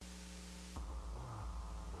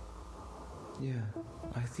Yeah,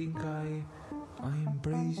 I think I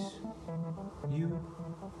embrace you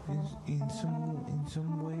in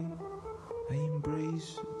some way. I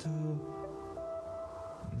embrace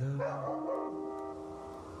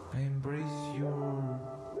I embrace your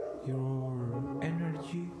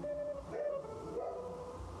energy,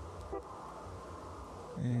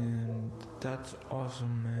 and that's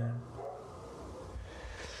awesome, man.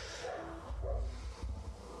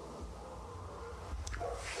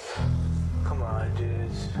 Come on,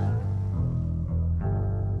 dudes.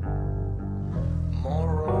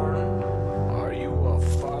 Moron, are you a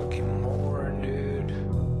fucking moron, dude?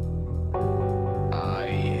 I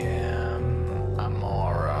am a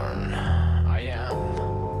moron. I am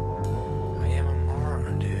a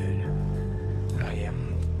moron, dude. I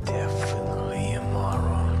am definitely a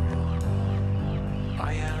moron.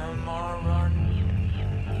 I am a moron.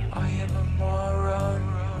 I am a moron.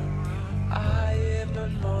 I am a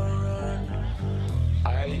moron.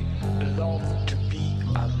 I love to be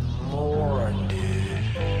a moron, dude.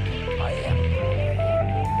 I am moron.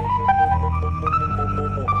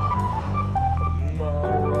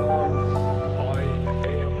 I am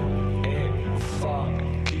a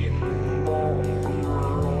fucking moron.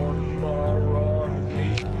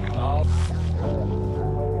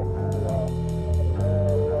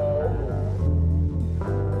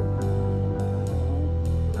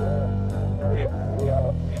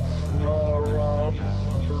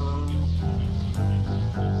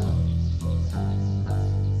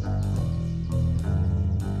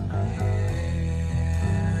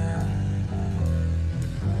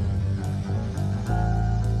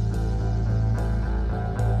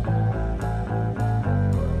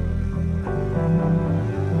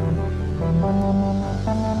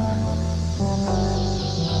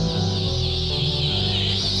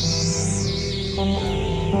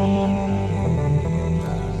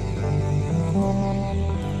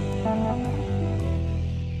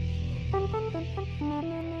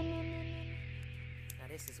 Now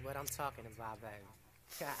this is what I'm talking about, baby.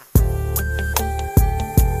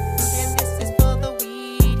 And this is for the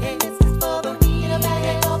weed. And this is for the weed. In a bag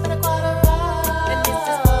and open a quarter up. And this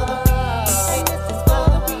is for the weed. And this is for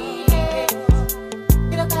the weed.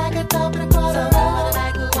 In a bag and open a quarter up. Wanna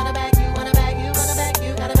bag you, wanna bag you, wanna bag you, wanna bag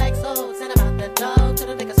you. Got a bag sold, send 'em out the door to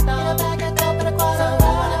the liquor store. In a bag and open a quarter up.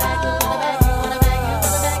 Wanna bag you, wanna bag you, wanna bag you,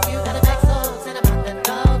 wanna bag you. Got a bag sold, send 'em out the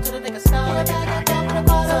door to the liquor store. In a bag and open a quarter up.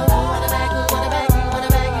 Wanna bag you, wanna bag you,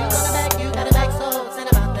 wanna bag you, wanna bag you. Got a bag sold, send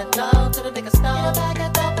 'em out the door to the liquor store. In a bag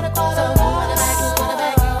and open a quarter up. Wanna bag you, wanna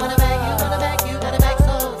bag you, wanna bag you, wanna bag you. Got a bag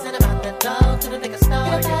sold, send 'em out the door to the liquor store.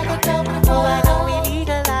 In a bag and open a quarter up. I know we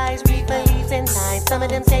legalize reefer leaves and nine. Some of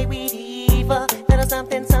them say weed evil. Little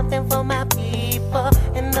something, something for my people.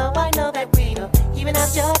 And though I know that we do, even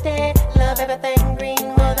out your day, love everything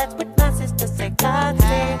green. Well, that's what my sister said. God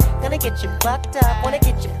said, gonna get you fucked up, wanna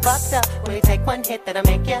get you fucked up. When you take one hit that'll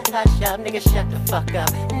make you hush up, nigga, shut the fuck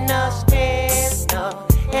up. No stress, no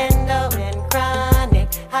endo and chronic.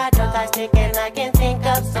 Hydrolyze stick and I can think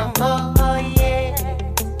of some more. Oh yeah,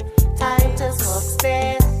 time to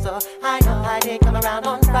success. So I know I did come around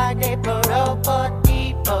on Friday, parole for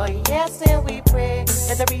people. Yes, and we pray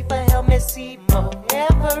that the reaper help me see more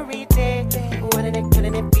every day. Wouldn't it,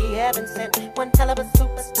 couldn't it be heaven sent? One hell of a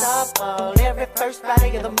superstar ball every first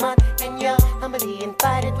Friday of the month. And you're humbly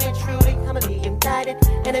invited, we're truly humbly indicted.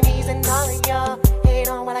 Enemies and all of y'all hate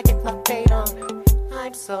on when I get my fade on.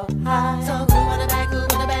 I'm so high. So who wanna bag you,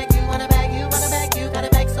 wanna bag you, wanna bag you, wanna bag you. Got a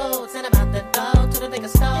bag sold, send 'em out the door to the liquor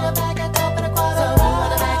store. In a bag and open a quarter. So who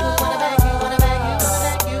wanna bag you, wanna bag you, wanna bag you, wanna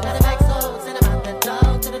bag you. Got a bag sold, send 'em out the door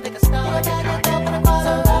to the liquor store. In a bag and open a quarter.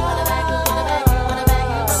 So who wanna bag you, wanna bag you, wanna bag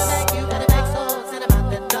you, wanna bag you. Got a bag sold, send 'em out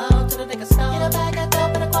the door to the liquor store. In a bag and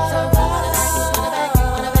open a quarter. So who wanna bag you, wanna bag you,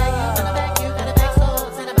 wanna bag you, wanna bag you. Got a bag sold,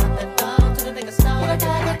 send 'em out the door to the liquor store. In a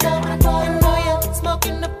bag and open a quarter. And know you're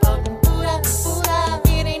smoking the potent Buddha, Buddha.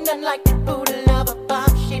 It ain't nothing like that Buddha lover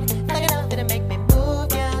bomb shit. Like enough that'll make me move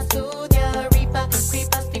ya, soothe ya. Reaper,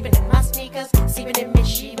 creeper, sleeping in my sneakers, sleeping in me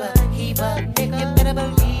Shiva, Heva. Nigga, you better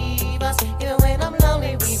believe us. Even when I'm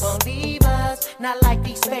lonely, we won't leave us. Not like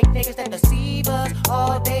these fake niggas that deceive us.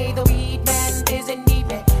 All day the weed man isn't me.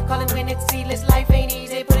 Calling when it's seedless, life ain't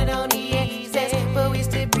easy. Put it on the easy, but we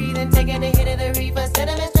still breathing, taking a hit of the reaper.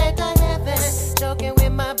 Sending me straight to heaven, choking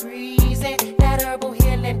with my breezing, that herbal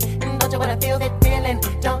healing. And don't you wanna feel that feeling?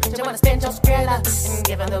 Don't you wanna spend your skrilla and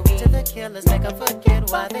give 'em the weed to the killers, make 'em forget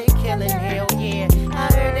why they killing? Hell yeah,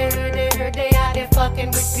 I heard they out there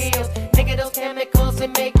fucking with pills. Nigga, those chemicals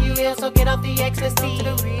that make you ill. So get off the ecstasy to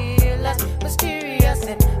the real us, mysterious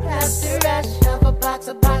and past the rush of a box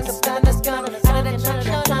of stun, out of that trunk,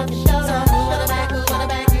 show. So who wanna bag you, wanna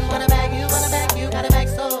bag you, wanna bag you, wanna bag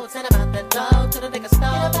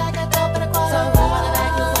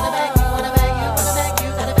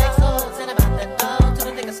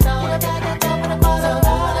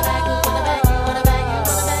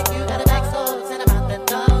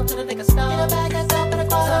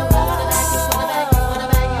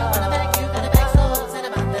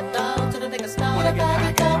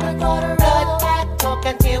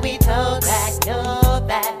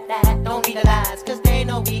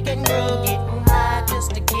so we can grow. Getting high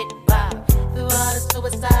just to get by. Through all the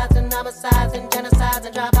suicides and homicides and genocides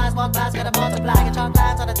and drive-bys, walk-bys, gotta multiply. Get chalk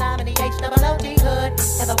lines all the time in the H-double-O-G hood.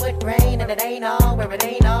 Never would rain and it ain't all where it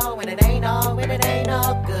ain't all, when it ain't all, when it ain't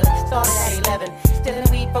all good. Started at 11,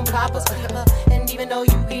 stealing weed from Papa's keeper. And even though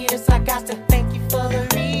you eat us, I got to thank you for the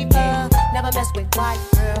reaper. Never mess with white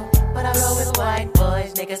girl, but I roll with white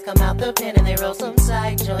boys. Niggas come out the pen and they roll some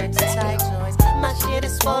side joints, side joints. My shit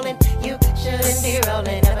is swollen, you shouldn't be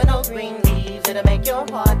rolling. Never no green leaves, it'll make your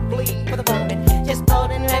heart bleed for the moment. Just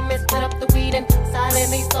holding let me split up the weed and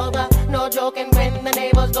silently sober. No joking when the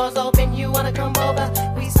neighbor's doors open, you wanna come over.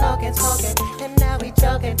 We smoking, smoking, and now we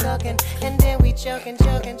choking, choking, and then we choking,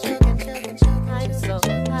 choking, choking, choking, choking. So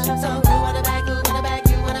who wanna bag, who wanna bag,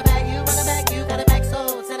 you wanna bag, you wanna bag, you gotta bag,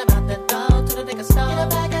 so send 'em out the door to the liquor store. Get a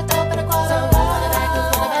bag of dope and a quarter. So who wanna bag, who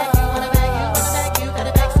wanna bag, you wanna bag, you wanna bag, you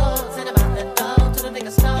gotta bag, so send 'em out the door to the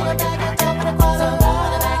liquor store. Get a bag of dope and a quarter. So who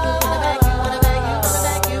wanna bag, who wanna bag, you wanna bag, you wanna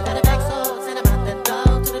bag, you gotta bag, so send 'em out the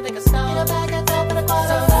door to the liquor store. Get a bag of dope and a quarter.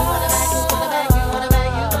 So who wanna bag, who wanna bag, you wanna bag,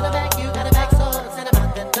 you wanna bag, you gotta bag, so send 'em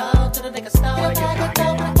out the door to the liquor store. Get a bag of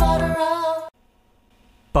dope and a quarter.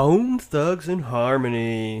 Bone Thugs and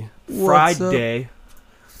Harmony. What's Friday.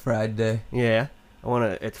 Friday. Yeah.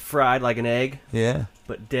 It's fried like an egg, Yeah.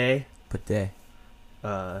 but day. Day.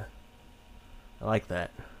 I like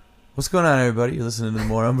that. What's going on, everybody? You're listening to the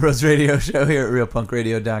More Bros Radio Show here at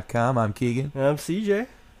RealPunkRadio.com. I'm Keegan. I'm CJ.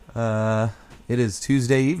 It is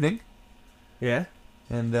Tuesday evening, Yeah.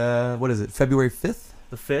 and what is it? February 5th.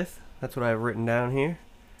 The 5th. That's what I've written down here.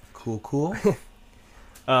 Cool.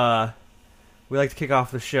 We like to kick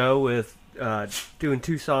off the show with doing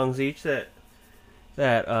 2 songs each that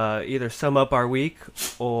either sum up our week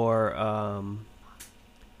or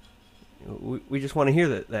we just want to hear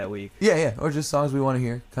that week. Yeah. Or just songs we want to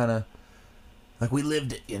hear, kind of like we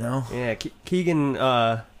lived it, you know. Yeah, Keegan.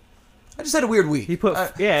 I just had a weird week. He put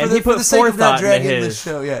for he put the sake of not forethought dragging into this his.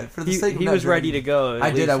 show. Yeah, for the sake of He not was ready dragging- to go.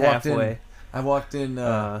 I did. I walked halfway, in.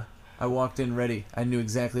 I walked in ready. I knew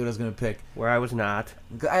exactly what I was gonna pick. where I was not.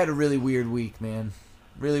 I had a really weird week, man.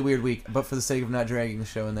 Really weird week. But for the sake of not dragging the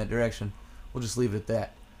show in that direction, we'll just leave it at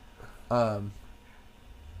that. So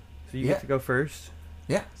you Yeah. get to go first.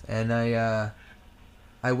 Yeah, and I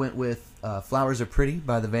went with "Flowers Are Pretty"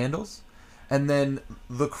 by the Vandals, and then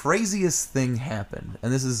the craziest thing happened,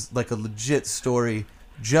 and this is like a legit story.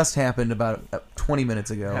 Just happened about 20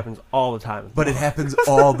 minutes ago. It happens all the time. But it happens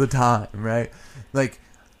all the time, right? Like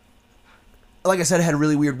I said, I had a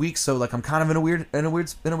really weird week, so like I'm kind of in a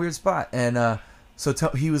weird spot. And I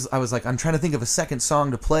was like, I'm trying to think of a second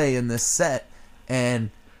song to play in this set, and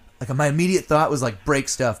like my immediate thought was like "Break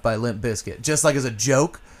Stuff" by Limp Bizkit, just like as a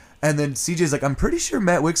joke. And then CJ's like, I'm pretty sure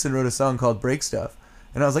Matt Wixon wrote a song called "Break Stuff,"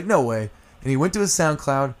 and I was like, no way. And he went to his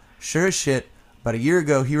SoundCloud, sure as shit. About a year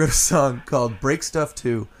ago, he wrote a song called "Break Stuff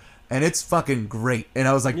 2," and it's fucking great. And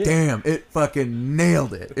I was like, damn, it fucking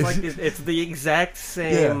nailed it. It's like it's the exact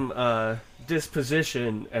same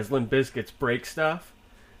disposition as Limp Bizkit's "Break Stuff,"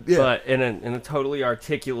 but in a totally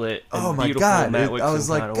articulate and oh my beautiful god! Matt Wixon I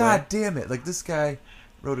was like, kind of God way. damn it! Like this guy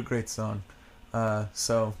wrote a great song.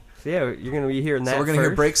 So yeah, you're gonna be hearing that. So we're gonna first.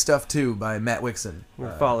 hear "Break Stuff 2" by Matt Wixon. We're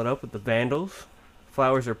gonna follow it up with the Vandals.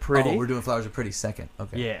 "Flowers Are Pretty." Oh, we're doing "Flowers Are Pretty" second.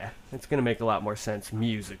 Okay. Yeah, it's gonna make a lot more sense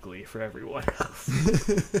musically for everyone else.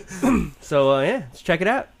 So yeah, let's check it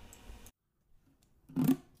out.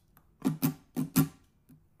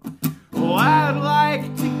 Oh, I'd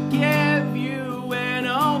like to give you an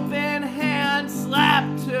open hand slap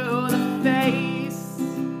to the face.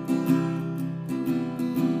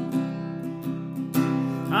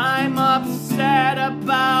 I'm upset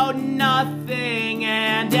about nothing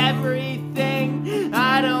and everything.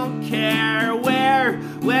 I don't care where.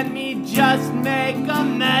 Let me just make a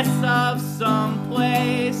mess of some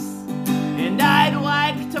place. And I'd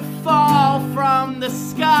like to fall from the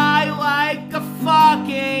sky like a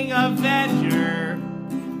fucking Avenger.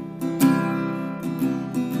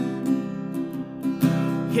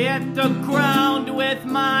 Hit the ground with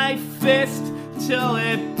my fist till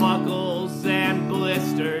it buckles and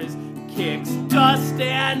blisters. Kicks dust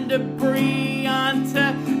and debris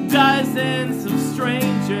onto dozens of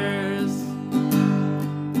strangers.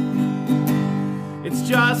 It's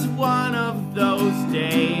just one of those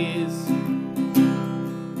days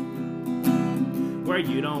where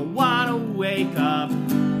you don't want to wake up.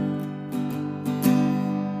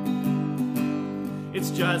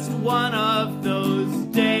 It's just one of those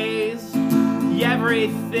days.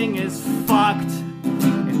 Everything is fucked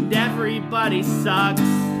and everybody sucks.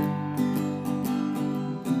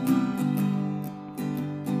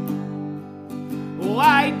 Oh,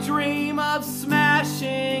 I I dream of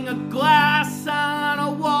smashing a glass on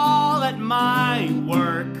a wall at my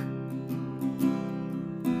work.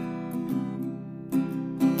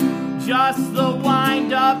 Just the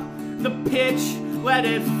wind up, the pitch, let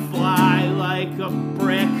it fly like a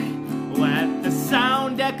brick. Let the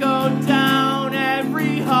sound echo down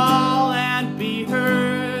every hall and be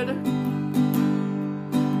heard.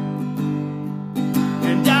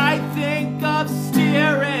 And I think of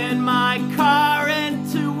steering my car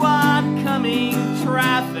into oncoming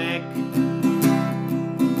traffic.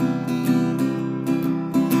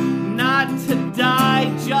 Not to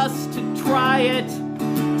die, just to try it.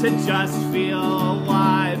 To just feel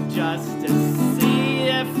alive, just to see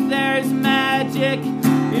if there's magic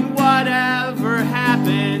in whatever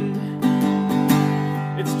happened.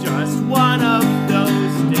 It's just one of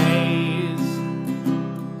those days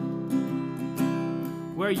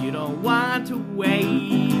where you don't want to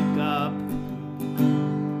wake up.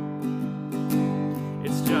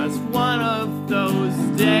 It's just one of those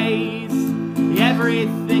days.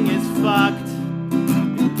 Everything is fucked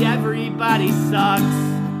and everybody sucks.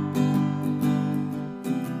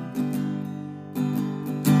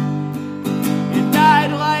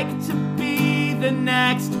 I'd like to be the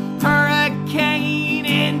next hurricane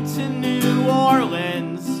into New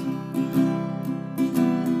Orleans,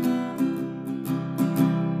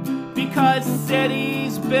 because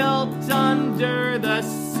cities built under the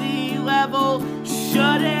sea level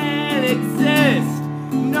shouldn't exist,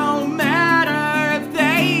 no matter if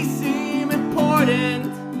they seem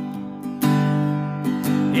important.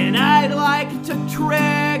 And I'd like to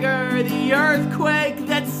trigger the earthquake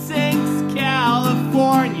that sinks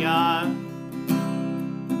California.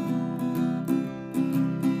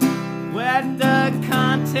 Let the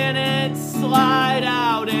continent slide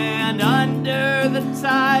out and under the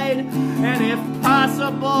tide, and if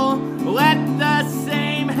possible, let the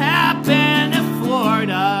same happen to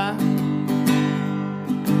Florida.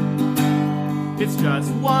 It's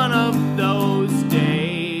just one of those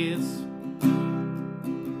days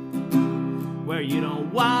where you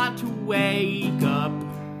don't want to wake up.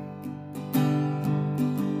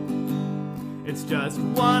 It's just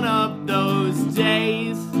one of those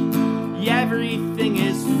days. Everything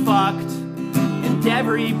is fucked and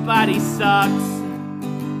everybody sucks.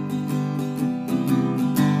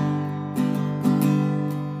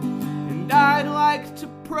 And I'd like to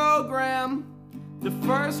program the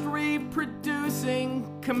first reproducing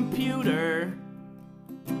computer.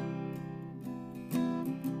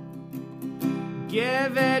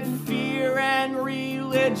 Give it fear and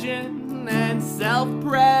religion and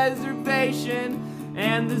self-preservation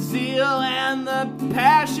and the zeal and the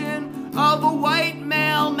passion of a white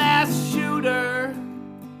male mass shooter.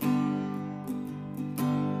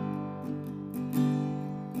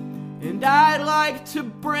 And I'd like to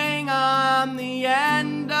bring on the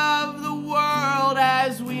end of the world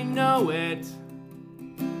as we know it.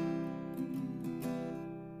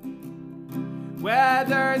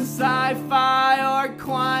 Whether sci-fi or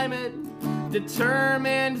climate,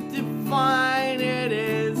 determined to find it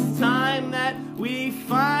is time that we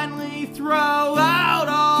finally throw out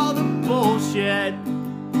all the bullshit.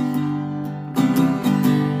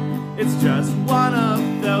 It's just one of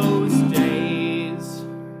those days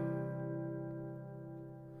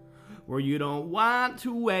where you don't want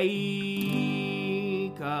to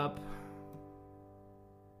wake up.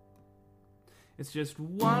 It's just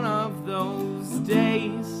one of those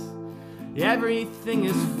days. Everything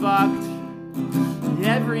is fucked.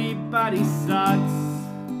 Everybody sucks.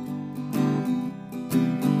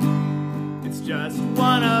 It's just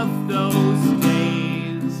one of those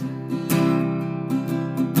days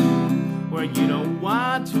where you don't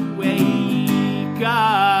want to wake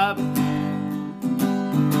up.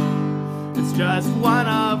 It's just one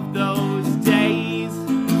of those days.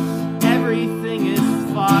 Everything is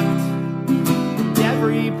fucked.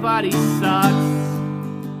 Everybody sucks.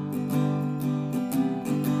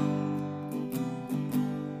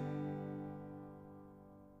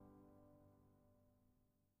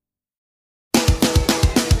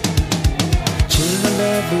 Children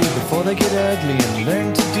love food before they get ugly and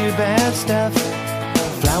learn to do bad stuff.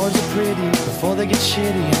 Flowers are pretty before they get shitty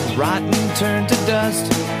and rotten turn to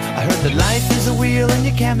dust. I heard that life is a wheel and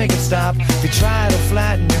you can't make it stop if you try to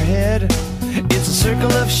flatten your head. It's a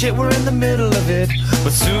circle of shit, we're in the middle of it,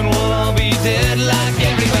 but soon we'll all be dead like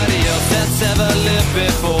everybody else that's ever lived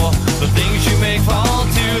before. The things you make fall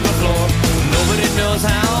to the floor. Nobody knows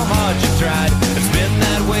how hard you tried. It's been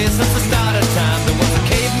that way since the start of time. There was a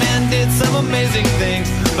caveman did some amazing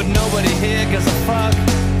things, but nobody here gives a fuck.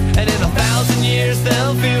 And in 1,000 years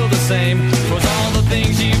they'll feel the same towards all the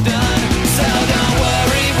things you've done. So don't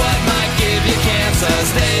worry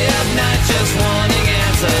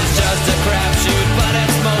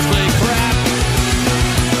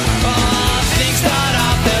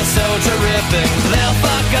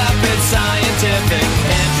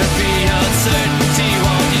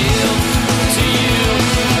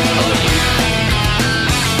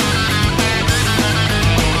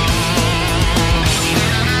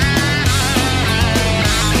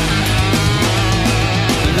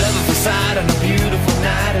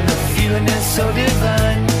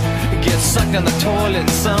down the toilet and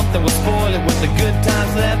something will spoil it with the good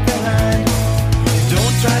times left behind.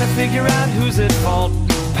 Don't try to figure out who's at fault.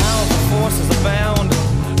 Powerful forces abound,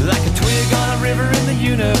 like a twig on a river in the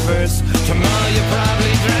universe. Tomorrow you'll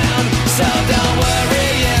probably drown. So don't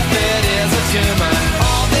worry if it is a tumor.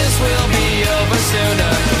 All this will be over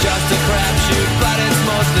sooner. Just a crapshoot, but it's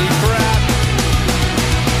mostly crap.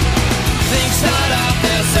 Things start off,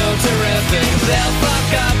 they're so terrific. They'll fuck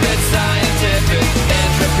up, it's scientific.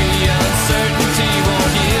 Entropy, uncertainty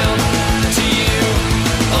won't yield to you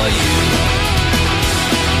or you.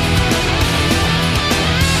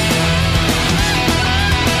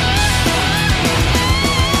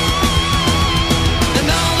 And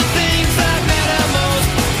all the things that matter most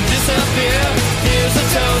disappear. Here's a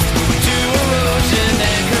toast to erosion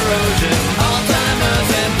and corrosion, Alzheimer's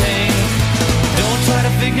and pain. Don't try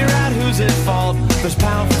to figure out who's at fault. There's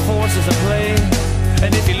powerful forces at play.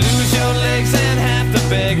 And if you lose your legs and have to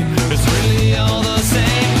beg, it's really all the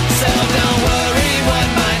same. So don't worry what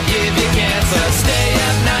might give you cancer. Stay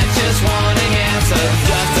up night just wanting answers.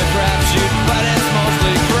 Just a crapshoot, but it's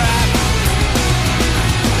mostly crap.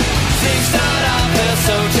 Things start off, they're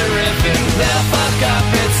so terrific. They'll fuck up,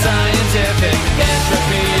 it's scientific.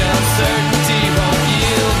 Entropy, uncertainty won't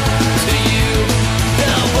yield to you.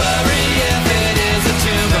 Don't worry if it is a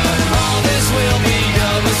tumor. All this will be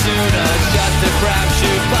over sooner. Just a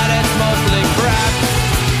crapshoot, but it's mostly crap.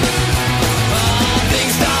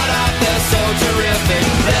 Things start off, they're so terrific.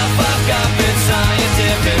 They'll fuck up, it's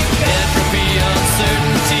scientific. Entropy,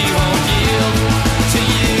 uncertainty won't yield to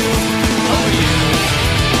you or you.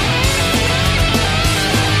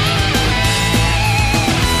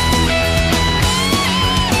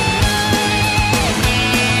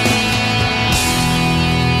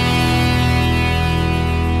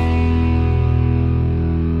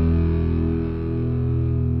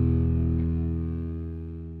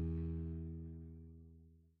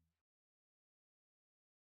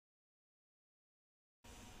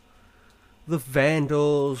 The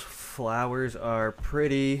Vandals, Flowers Are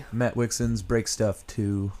Pretty. Matt Wixon's Break Stuff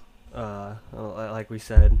 2. Like we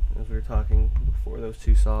said, as we were talking before those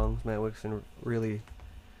two songs, Matt Wixon really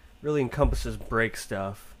encompasses break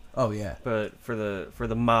stuff. Oh yeah, But for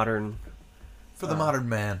the modern, for the modern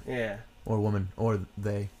man yeah, or woman or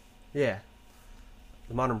they, the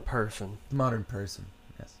modern person. the modern person.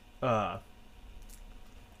 Yes. I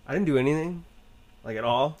didn't do anything, like at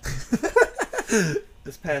all.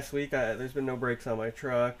 This past week, there's been no brakes on my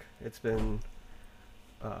truck. It's been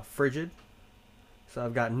frigid, so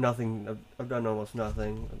I've got nothing. I've done almost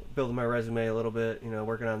nothing. Building my resume a little bit,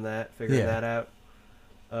 working on that, figuring that out.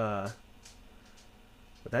 But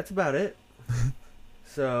that's about it.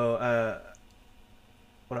 So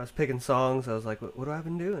when I was picking songs, I was like, what have I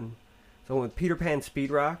been doing? So I went with Peter Pan Speed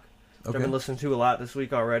Rock, which I've been listening to a lot this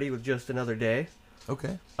week already with Just Another Day.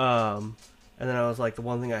 Okay. And then I was like, the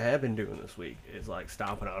one thing I have been doing this week is like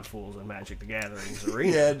stomping on fools in Magic the Gathering's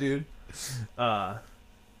arena. Yeah, dude.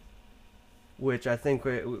 Which I think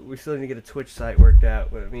we still need to get a Twitch site worked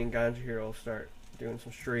out. But me and Ganja Hero will start doing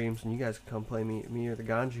some streams, and you guys can come play me or the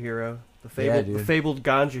Ganja Hero, the fabled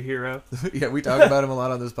Ganja Hero. Yeah, we talk about him a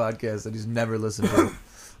lot on this podcast, and he's never listened to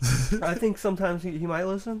it. I think sometimes he might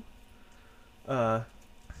listen. So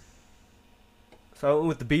I went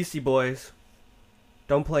with the Beastie Boys.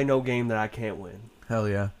 Don't play no game that I can't win. Hell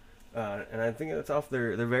yeah. And I think that's off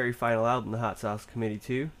their very final album, the Hot Sauce Committee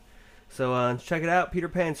 2. So check it out, Peter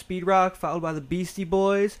Pan Speed Rock, followed by the Beastie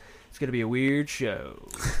Boys. It's going to be a weird show.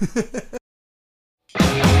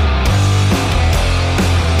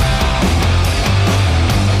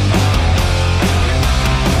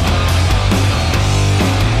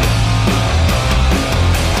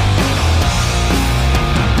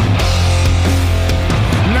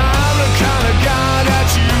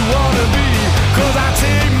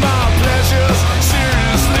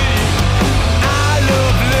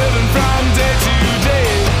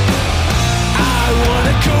 I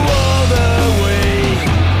wanna go all the way.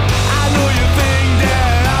 I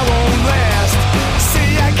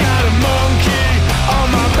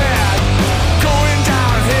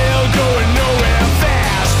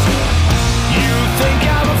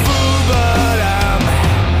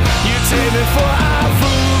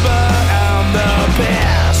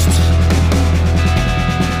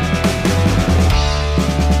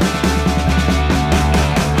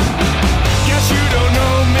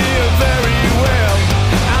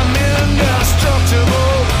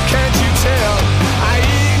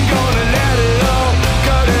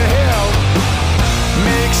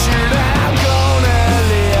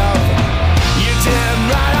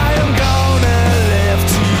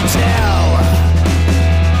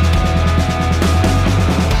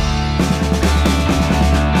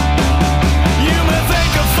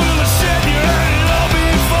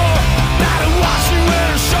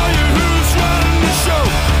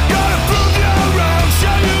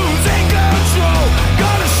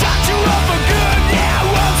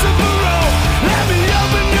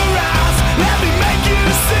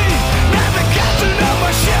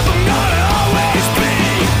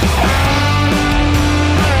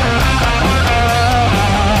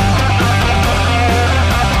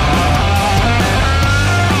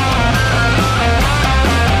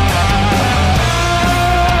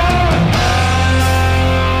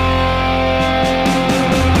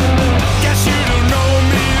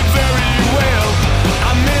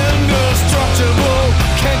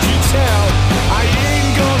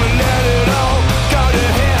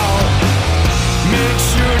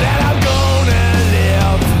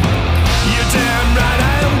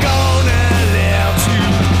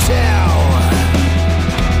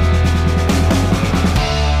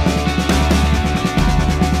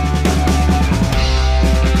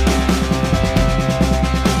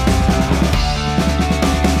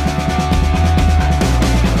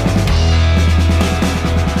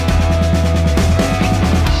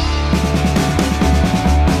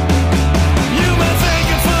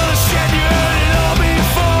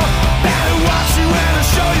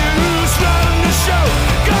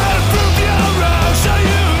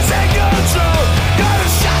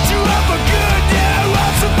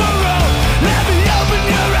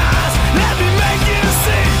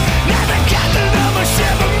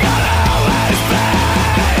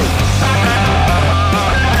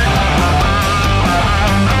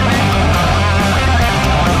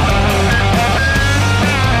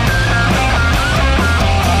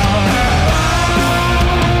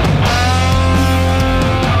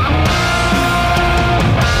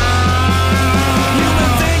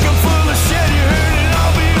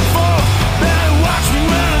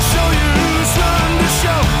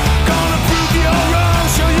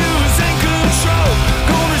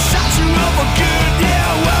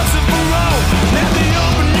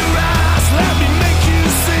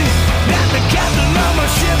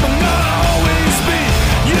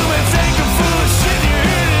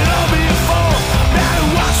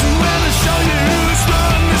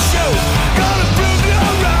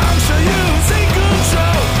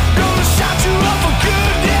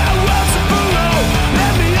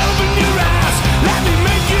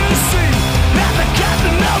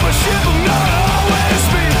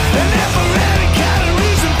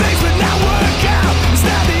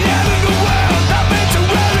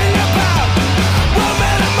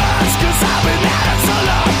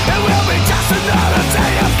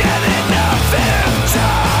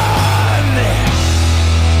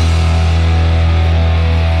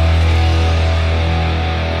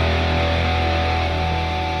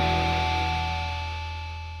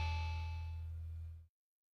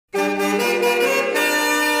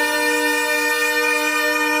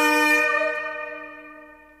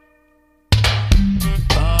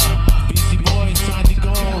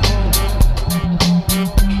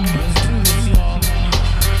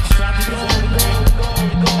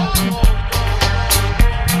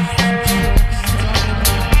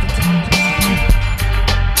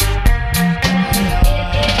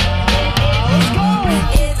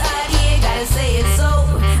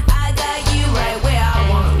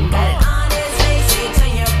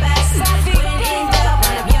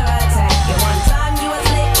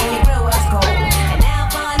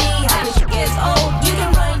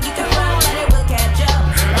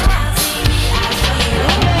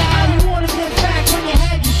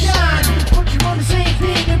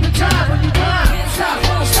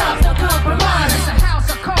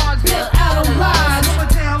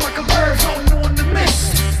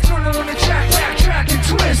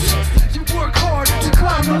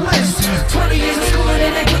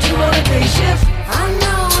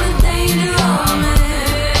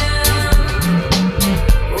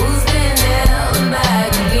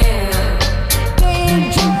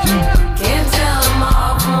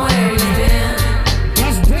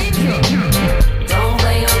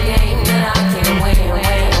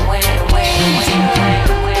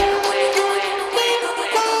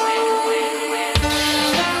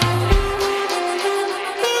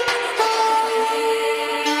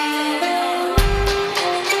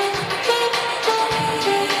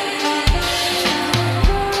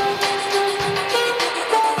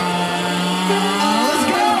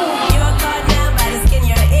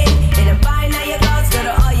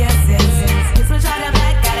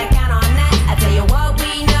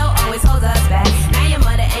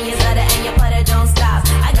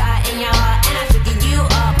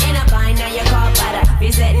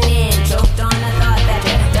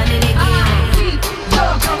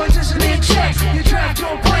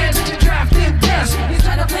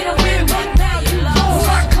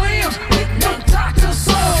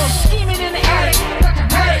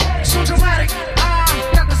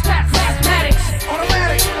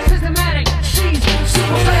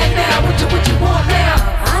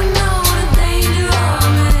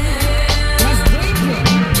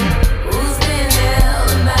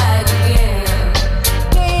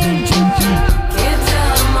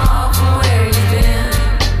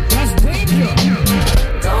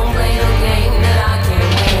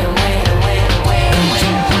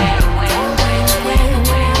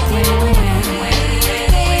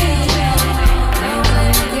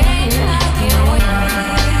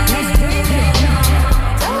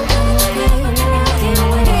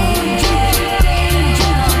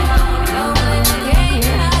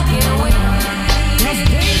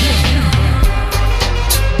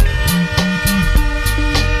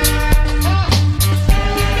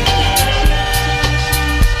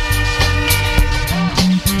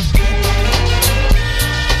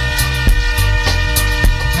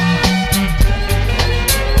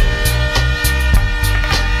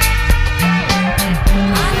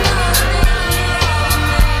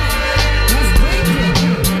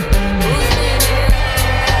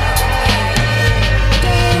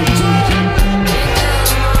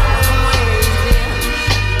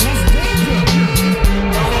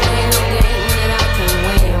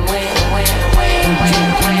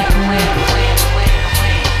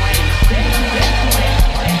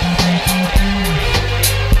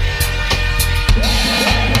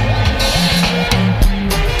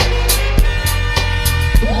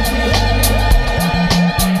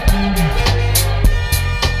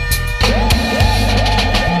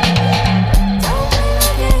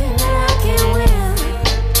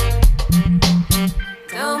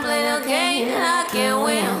don't play no game, I can't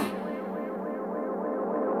win.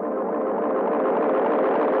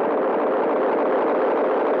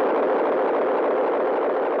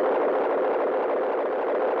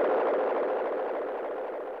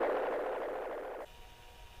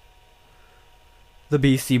 The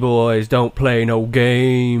Beastie Boys don't play no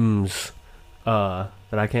games. That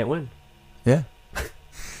I can't win. Yeah.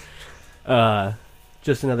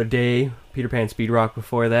 Just another day. Peter Pan Speed Rock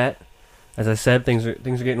before that. As I said, things are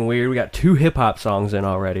getting weird. We got 2 hip hop songs in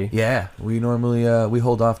already. Yeah. We normally we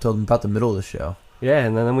hold off till about the middle of the show. Yeah,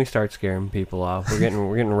 and then we start scaring people off. We're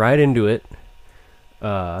getting right into it.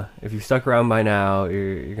 If you've stuck around by now,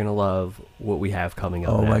 you're gonna love what we have coming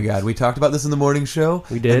up. Oh my God, we talked about this in the morning show.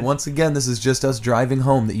 We did. And once again, this is just us driving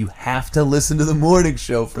home. That you have to listen to the morning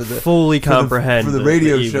show for the fully comprehend for the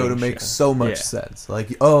radio the show to make so much sense.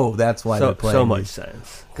 Like, oh, that's why they're playing so much these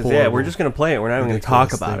sense. Because we're just gonna play it. We're not even gonna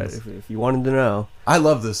talk about it. If you wanted to know, I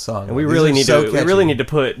love this song. And we really need to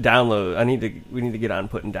put download. We need to get on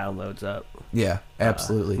putting downloads up. Yeah,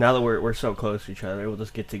 absolutely. Now that we're so close to each other, we'll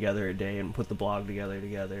just get together a day and put the blog together.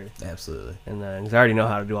 Absolutely. And then, because I already know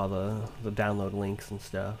how to do all the download links and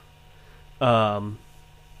stuff.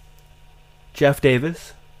 Jeff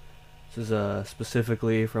Davis. This is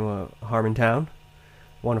specifically from Harmontown.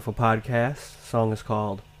 Wonderful podcast. The song is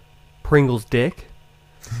called Pringle's Dick.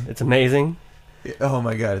 It's amazing. Oh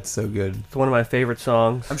my God, it's so good. It's one of my favorite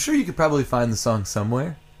songs. I'm sure you could probably find the song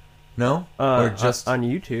somewhere. No? Or just on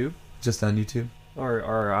YouTube. Just on YouTube? Or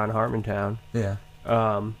on Harmontown. Yeah.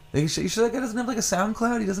 You sure that guy doesn't have like a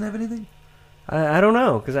SoundCloud? He doesn't have anything? I don't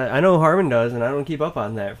know, because I know Harmon does, and I don't keep up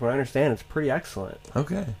on that. From what I understand, it's pretty excellent.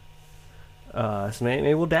 Okay. So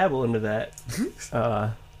maybe we'll dabble into that.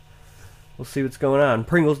 We'll see what's going on.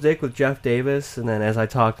 Pringle's Dick with Jeff Davis, and then as I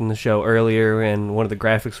talked in the show earlier, and one of the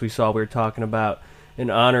graphics we saw, we were talking about in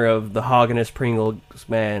honor of the hogginest Pringles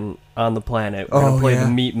man on the planet. We're going to play the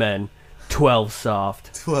Meat Men. 12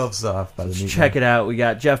 Soft. 12 Soft by the Meat Men. Check it out. We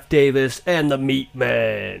got Jeff Davis and the Meat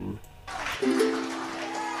Men.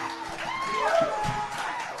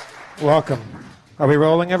 Welcome. Are we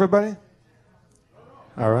rolling, everybody?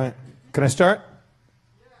 All right. Can I start?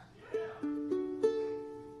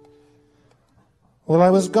 Well, I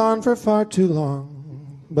was gone for far too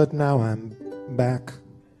long, but now I'm back.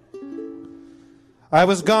 I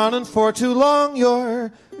was gone and for too long,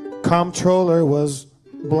 your comptroller was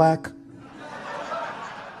black.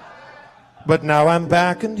 But now I'm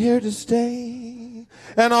back and here to stay,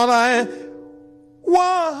 and all I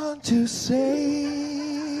want to say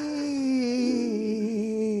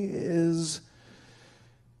is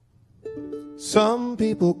some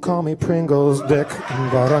people call me Pringle's Dick,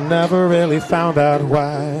 but I never really found out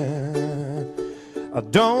why. I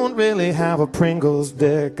don't really have a Pringle's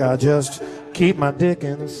dick, I just keep my dick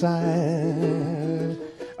inside.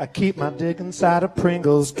 I keep my dick inside a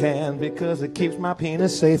Pringles can because it keeps my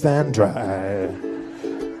penis safe and dry.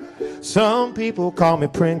 Some people call me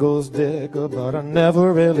Pringles Dick, but I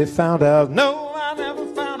never really found out. No, I never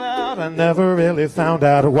found out. I never really found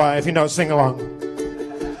out why. If you know, sing along.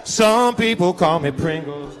 Some people call me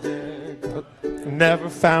Pringles Dick, but never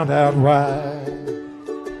found out why.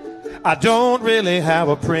 I don't really have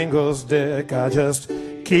a Pringles dick, I just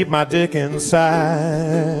keep my dick inside.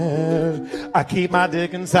 I keep my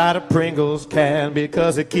dick inside a Pringles can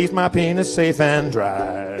because it keeps my penis safe and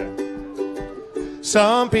dry.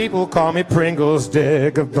 Some people call me Pringles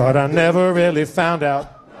Dick, but I never really found out.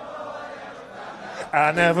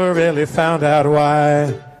 I never really found out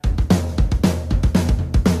why.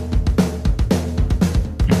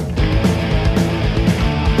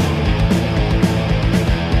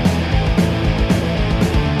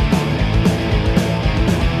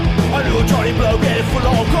 Bloke is full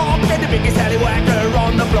of cock, and the biggest alleywacker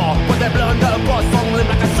on the block. With that blunder bus fumbling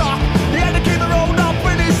like a sock, he had to keep the road up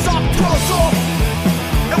in his sock. Torso,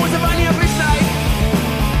 it was a very ugly snake.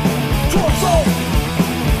 Torso,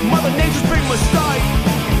 Mother Nature's big mistake.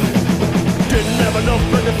 Didn't have enough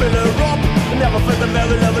blood to fill her up, never felt the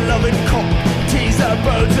very loving cock. Tease her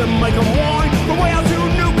birds and make them whine, but way out to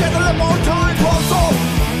nuke at the left on time. Torso,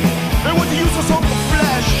 it was the useless hunk of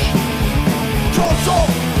flesh. Torso,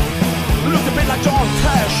 looked a bit like John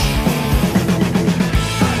Tesh.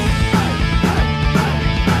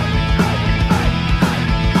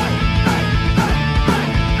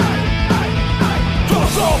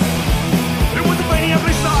 Torso, it was a very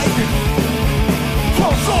ugly sight.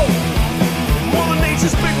 Torso, Mother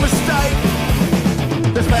Nature's big mistake.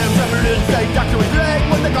 The spam's evidence they ducked to his leg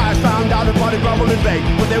when the guys found out about it grumbled and begged.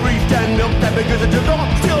 When they reached and milked that because it took off,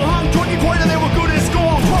 still hung 20 quid and they were good as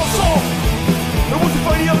gold. Torso, it was a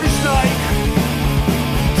funny ugly snake.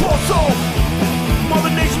 Torso,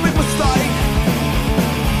 Mother Nature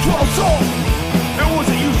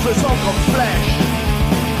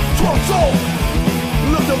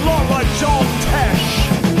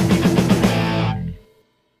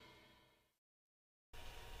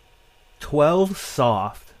 12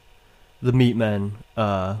 Soft, the Meatmen,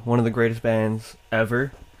 one of the greatest bands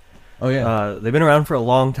ever. Oh yeah. They've been around for a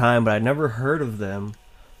long time, but I'd never heard of them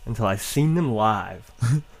until I seen them live.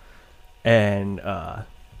 And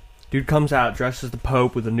dude comes out dressed as the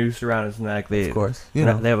Pope with a noose around his neck. Of course. You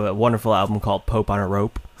know. They have a wonderful album called Pope on a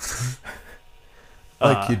Rope.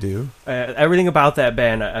 Like you do. Everything about that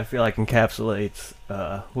band, I feel like, encapsulates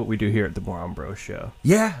what we do here at the Moron Bros show.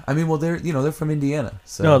 Yeah, I mean, well, they're from Indiana.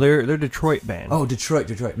 So. No, they're Detroit band. Oh, Detroit,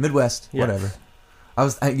 Midwest, Yes. whatever.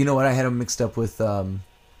 You know what? I had them mixed up with.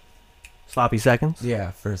 Sloppy Seconds.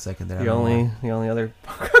 Yeah, for a second there. The only other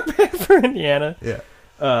band for Indiana.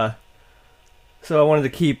 Yeah. So I wanted to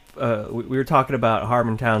keep. We were talking about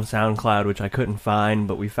Harmontown SoundCloud, which I couldn't find,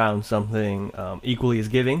 but we found something equally as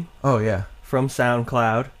giving. Oh yeah. From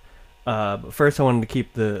SoundCloud. But first I wanted to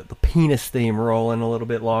keep the penis theme rolling a little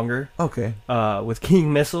bit longer. Okay. With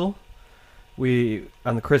King Missile,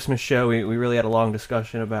 on the Christmas show, we really had a long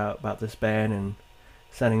discussion about this band and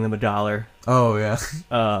sending them $1. Oh yeah.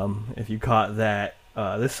 If you caught that.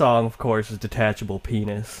 This song, of course, is Detachable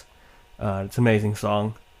Penis. It's an amazing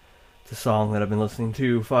song. It's a song that I've been listening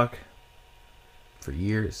to, for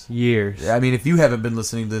years. Years. I mean, if you haven't been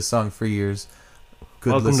listening to this song for years,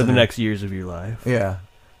 good Welcome listener. to the next years of your life. Yeah.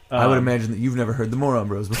 I would imagine that you've never heard the Moron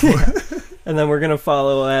Bros before. And then we're going to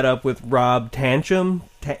follow that up with Rob Tanchum.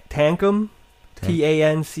 Tanchum.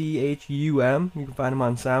 Tanchum. You can find him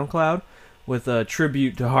on SoundCloud with a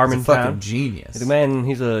tribute to Harmontown. He's a fucking genius. The man,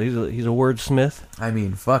 he's a wordsmith. I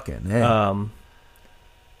mean, fucking yeah.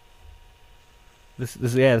 This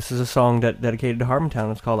is a song dedicated to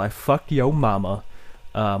Harmontown. It's called "I Fucked Yo Mama."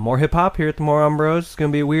 More hip hop here at the Moron Bros. It's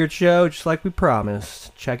gonna be a weird show, just like we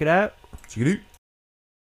promised. Check it out. Check it out.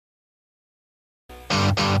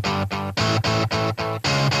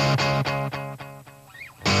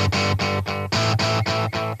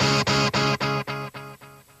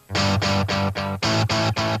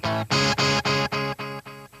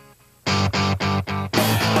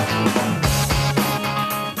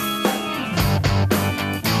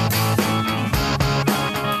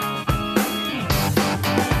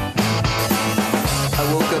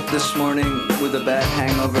 I woke up this morning with a bad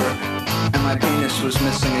hangover, and my penis was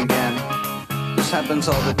missing again. This happens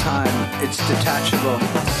all the time, it's detachable.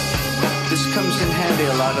 This comes in handy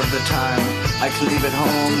a lot of the time. I can leave it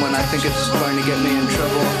home when I think it's going to get me in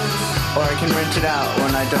trouble, or I can rent it out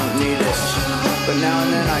when I don't need it. But now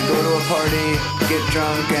and then I go to a party, get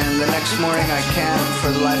drunk, and the next morning I can't,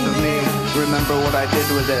 for the life of me, remember what I did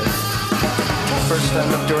with it. First I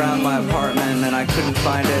looked around my apartment and I couldn't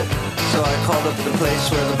find it, so I called up the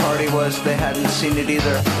place where the party was. They hadn't seen it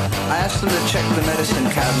either. I asked them to check the medicine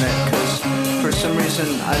cabinet, cause for some reason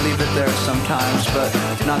I leave it there sometimes, but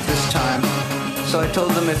not this time. So I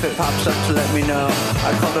told them if it pops up to let me know.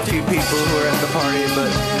 I called a few people who were at the party,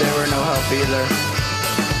 but they were no help either.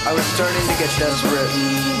 I was starting to get desperate.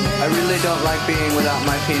 I really don't like being without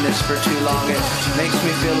my penis for too long. It makes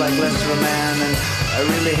me feel like less of a man, and I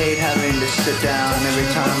really hate having to sit down every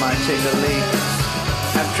time I take a leak.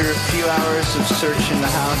 After a few hours of searching the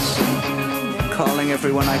house and calling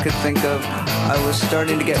everyone I could think of, I was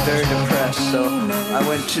starting to get very depressed, so I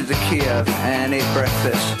went to the Kiev and ate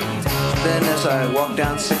breakfast. Then as I walked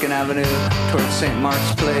down 2nd Avenue towards St.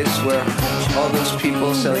 Mark's Place, where all those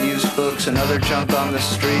people sell used books and other junk on the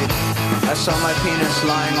street, I saw my penis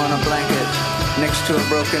lying on a blanket next to a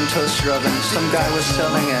broken toaster oven. Some guy was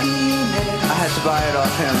selling it. I had to buy it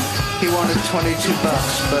off him. He wanted $22,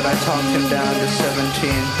 but I talked him down to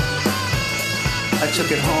 17. I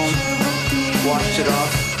took it home, washed it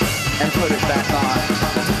off, and put it back on.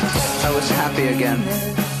 I was happy again,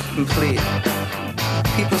 complete.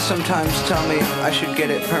 People sometimes tell me I should get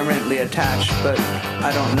it permanently attached, but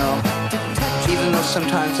I don't know. Even though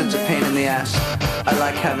sometimes it's a pain in the ass, I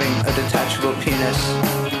like having a detachable penis.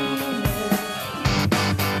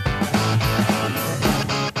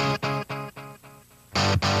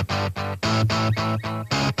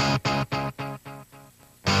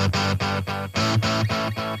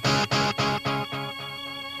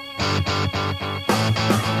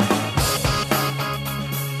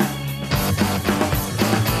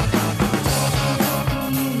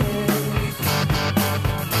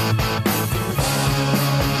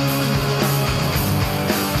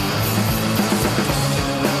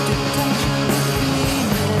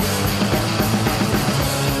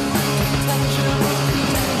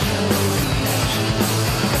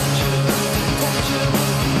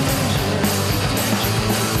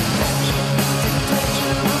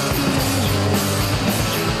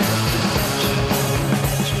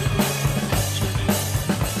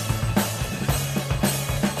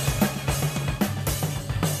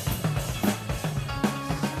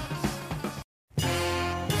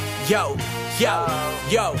 Yo,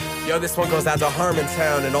 this one goes out to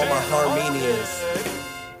Harmontown and all my Harmenians.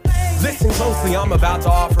 Listen closely, I'm about to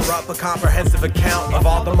offer up a comprehensive account of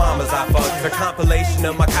all the mamas I fucked. The compilation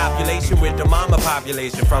of my copulation with the mama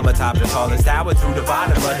population, from the top to tallest tower to the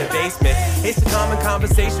bottom of the basement. It's a common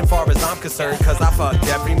conversation far as I'm concerned, cause I fucked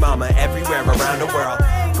every mama everywhere around the world.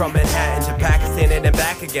 From Manhattan to Pakistan and then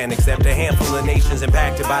back again, except a handful of nations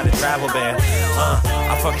impacted by the travel ban.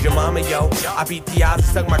 I fucked your mama, yo. I beat the odds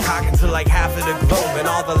and stuck my cock into like half of the globe. And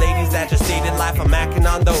all the ladies that just stayed in life, I'm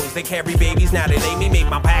macking on those. They carry babies, now they lay me, make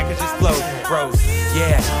my packages explode. Gross.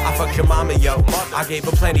 Yeah, I fucked your mama, yo. I gave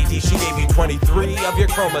her plenty D, she gave you 23 of your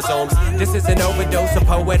chromosomes. This is an overdose of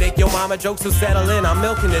poetic yo mama jokes, so settle in, I'm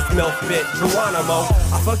milking this milk bit, Geronimo.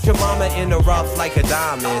 I fucked your mama in the rough like a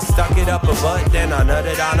diamond. Stuck it up her butt, then I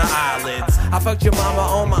nutted on her eyelids. I fucked your mama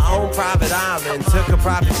on my own private island. Took a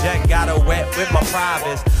private jet, got her wet with my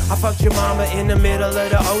privates. I fucked your mama in the middle of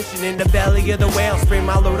the ocean, in the belly of the whale, spray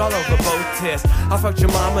my load all over both tits. I fucked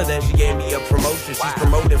your mama, then she gave me a promotion. She's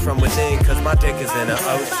promoted from within, cause my dick is in her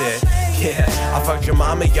ocean. Yeah, I fucked your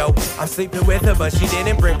mama, yo. I'm sleeping with her, but she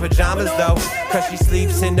didn't bring pajamas, though. Cause she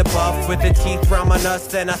sleeps in the buff with the teeth round my nuts.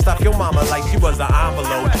 Then I stuff your mama like she was an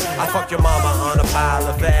envelope. I fucked your mama on a pile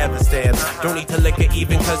of forever stamps. Don't need to lick her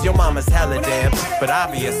even cause your mama's hella damn. But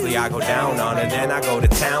obviously I go down on her, then I go to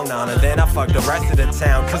town on her. Then I fuck the rest of the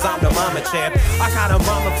town, cause I'm the mama champ. I got a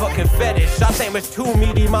mama fucking fetish. I sandwich 2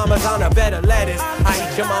 meaty mamas on a bed of lettuce. I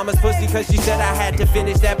eat your mama's pussy cause she said I had to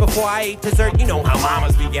finish that before I ate dessert. You know how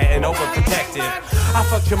mamas be getting overprotective. I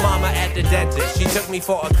fucked your mama at the dentist. She took me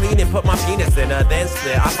for a clean and put my penis in her, then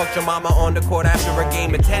split. I fucked your mama on the court after a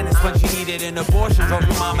game of tennis. When she needed an abortion, drove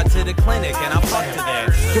your mama to the clinic and I fucked her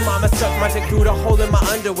there. Your mama sucked my dick through the hole in my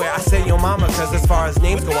underwear. I say your mama cause as far as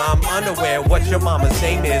names go, I'm unaware what your mama's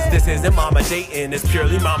name is. This isn't mama dating, it's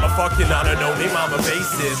purely mama fucking on a no-name mama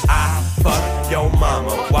basis. I fuck your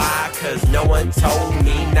mama, why? Cause no one told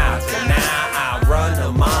me not to. Now I run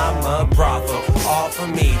a mama brothel. All for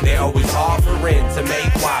me, they always offering to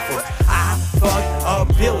make waffles. I fuck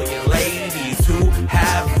a billion ladies who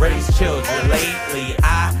have raised children lately.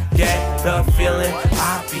 I get the feeling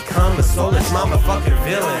I've become a soulless mama fucking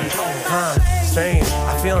villain. Strange,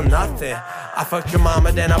 I feel nothing. I fucked your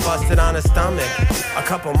mama, then I busted on her stomach. A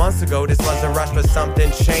couple months ago, this wasn't rushed, but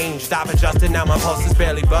something changed. Stop adjusting, now my pulse is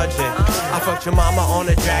barely budging. I fucked your mama on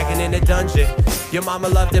a dragon in a dungeon. Your mama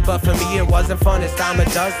loved it, but for me it wasn't fun, it's dime a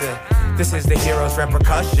dozen. This is the hero's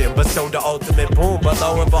repercussion, bestowed the ultimate boom. But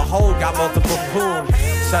lo and behold, got multiple boom.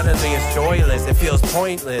 Suddenly it's joyless, it feels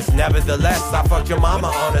pointless. Nevertheless, I fucked your mama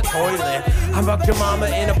on a toilet. I fucked your mama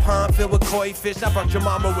in a pond filled with koi fish. I fucked your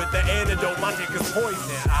mama with the antidote, my dick is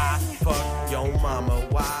poison. I fucked your mama,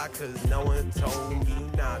 why? Cause no one told me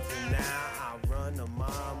not to. Now I run a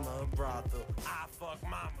mama brothel. I fuck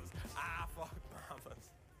mamas, I fuck mamas.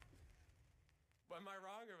 But am I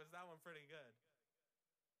wrong or was that one pretty good?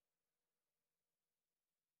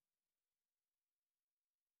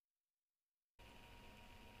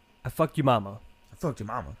 I fucked your mama. I fucked your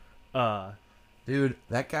mama. Dude,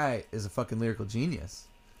 that guy is a fucking lyrical genius.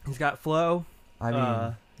 He's got flow. I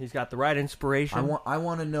mean, he's got the right inspiration. I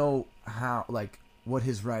want to know how, like, what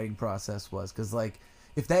his writing process was, because like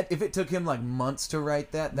if it took him like months to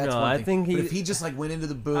write that, that's one thing. I think but if he just like went into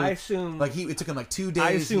the booth, I assume like it took him like 2 days. I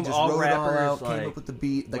assume he just all wrote rappers it all out, like, came up with the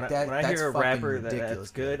beat like that. When I hear a rapper ridiculous.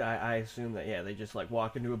 that's good, I assume that they just like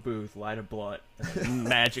walk into a booth, light a blunt, and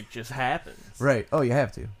magic just happens. Right? Oh, you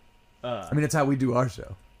have to. I mean, it's how we do our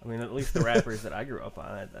show. I mean, at least the rappers that I grew up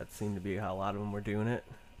on, that seemed to be how a lot of them were doing it.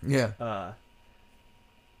 Yeah.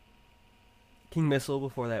 King Missile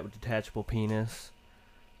before that with Detachable Penis.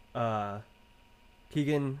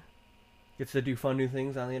 Keegan gets to do fun new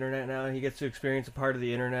things on the internet now. He gets to experience a part of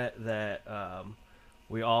the internet that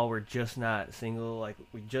we all were just not single. Like,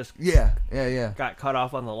 we just got cut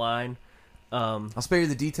off on the line. I'll spare you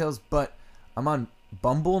the details, but I'm on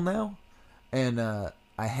Bumble now, and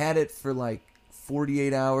I had it for like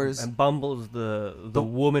 48 hours. And Bumble's the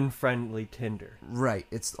woman-friendly Tinder. Right.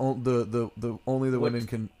 It's the only the women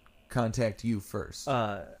can contact you first.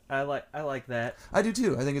 I like that. I do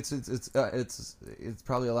too. I think it's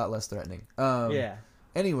probably a lot less threatening. Yeah.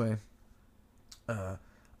 Anyway, I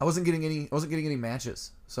wasn't getting any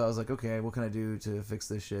matches, so I was like, okay, what can I do to fix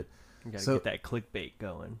this shit? You gotta get that clickbait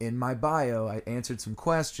going. In my bio, I answered some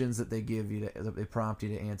questions that they give you that they prompt you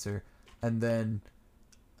to answer, and then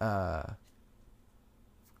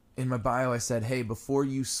in my bio I said, hey, before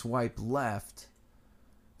you swipe left,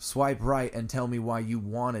 swipe right and tell me why you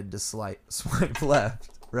wanted to swipe left,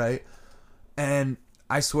 right? And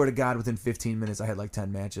I swear to God, within 15 minutes, I had like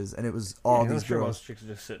 10 matches, and it was all these girls. Most chicks are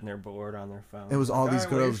just sitting there bored on their phone. It was all these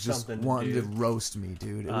Alright, well, girls here's just something wanting to do. roast me,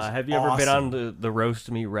 dude. It was Have you ever been awesome. on the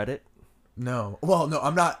Roast Me Reddit? No. Well, no,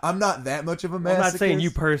 I'm not that much of a masochist. I'm not saying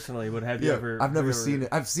you personally, but have you Yeah, ever? I've never seen it.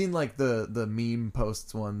 I've seen like the meme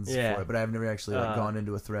posts ones Yeah. for it, but I've never actually like gone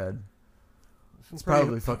into a thread. It's pretty-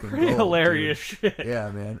 probably fucking pretty gold, hilarious dude. shit.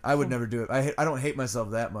 Yeah, man. I would never do it. I don't hate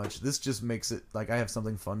myself that much. This just makes it like I have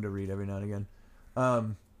something fun to read every now and again.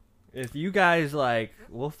 If you guys like,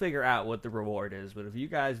 we'll figure out what the reward is. But if you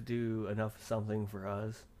guys do enough something for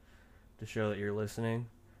us to show that you're listening,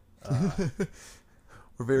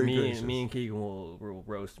 We're very me gracious. and Keegan will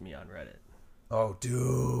roast me on Reddit. Oh,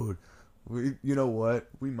 dude. You know what?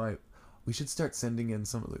 We should start sending in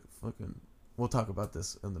some of the fucking. We'll talk about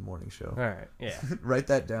this in the morning show. All right, yeah. Write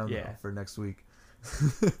that down Yeah. though, for next week.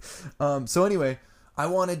 So anyway, I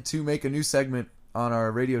wanted to make a new segment on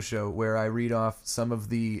our radio show where I read off some of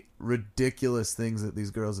the ridiculous things that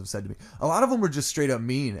these girls have said to me. A lot of them were just straight up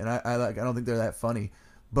mean, and I don't think they're that funny.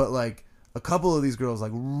 But like a couple of these girls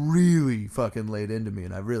like really fucking laid into me,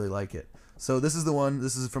 and I really like it. So this is the one.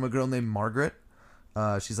 This is from a girl named Margaret.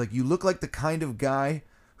 She's like, "You look like the kind of guy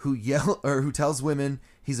who who tells women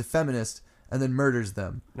he's a feminist and then murders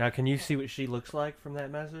them." Now, can you see what she looks like from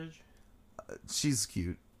that message? She's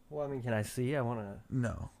cute. Well, I mean, can I see? I want to.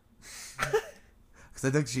 No. Because I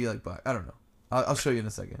think she like, I don't know. I'll show you in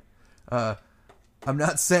a second. I'm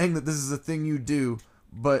not saying that this is a thing you do,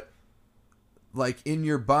 but like in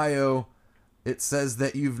your bio, it says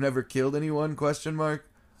that you've never killed anyone, ?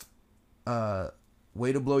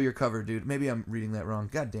 Way to blow your cover, dude. Maybe I'm reading that wrong.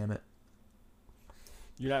 God damn it.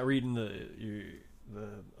 You're not reading the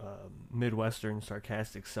Midwestern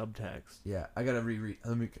sarcastic subtext. Yeah, I gotta reread.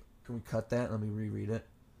 Can we cut that? Let me reread it.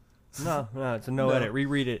 No, it's a no edit.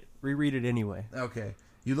 Reread it anyway. Okay.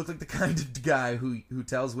 You look like the kind of guy who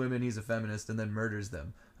tells women he's a feminist and then murders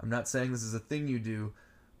them. I'm not saying this is a thing you do,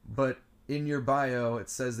 but in your bio it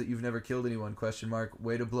says that you've never killed anyone, ?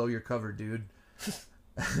 Way to blow your cover, dude.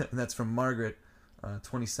 And that's from Margaret,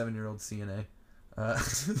 27-year-old CNA.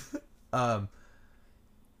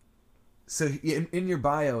 So in your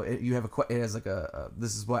bio, you have it has like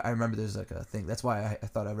this is why I remember there's like a thing. That's why I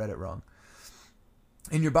thought I read it wrong.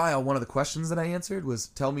 In your bio, one of the questions that I answered was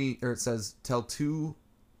it says tell two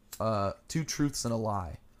truths and a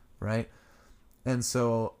lie, right? And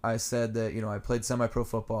so I said that, I played semi-pro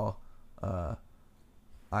football. What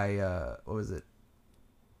was it?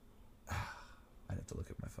 I'd have to look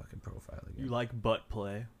at my fucking profile again. You like butt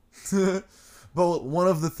play. But one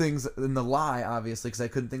of the things in the lie, obviously, because I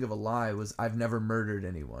couldn't think of a lie, was I've never murdered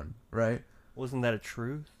anyone, right? Wasn't that a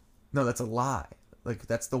truth? No, that's a lie. Like,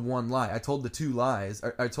 that's the one lie. I told the two lies.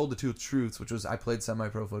 I told the two truths, which was I played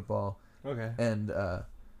semi-pro football. Okay. And I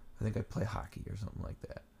think I play hockey or something like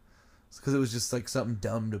that. Because it was just like something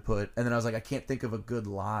dumb to put. And then I was like, I can't think of a good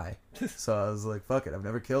lie. So I was like, fuck it. I've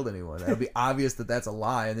never killed anyone. It'll be obvious that that's a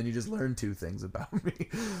lie. And then you just learn two things about me.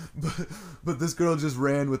 But this girl just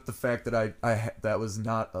ran with the fact that that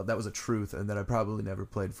was a truth, and that I probably never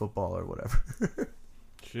played football or whatever.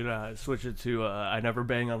 Should I switch it to I never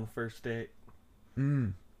bang on the first date?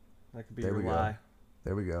 That could be your lie.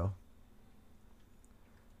 There we go.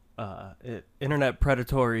 Internet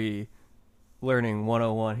predatory learning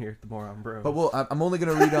 101 here at the Moron Bros. But I'm only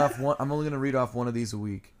gonna read off one. I'm only gonna read off one of these a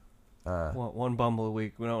week. One bumble a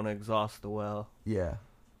week. We don't want to exhaust the well. Yeah,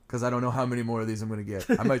 because I don't know how many more of these I'm gonna get.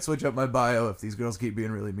 I might switch up my bio if these girls keep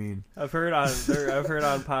being really mean. I've heard on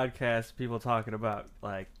podcasts people talking about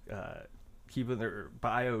like keeping their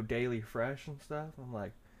bio daily fresh and stuff. I'm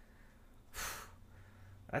like,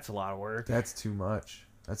 that's a lot of work. That's too much.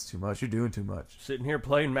 You're doing too much. Sitting here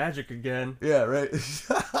playing Magic again. Yeah, right.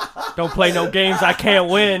 Don't play no games I can't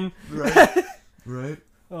win. Right.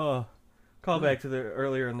 Oh, call back to the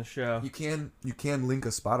earlier in the show. You can link a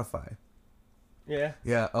Spotify. Yeah.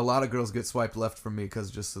 Yeah, a lot of girls get swiped left from me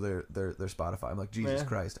because just their Spotify. I'm like, Jesus Yeah.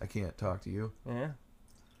 Christ, I can't talk to you. Yeah.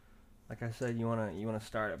 Like I said, you wanna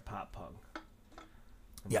start at pop punk.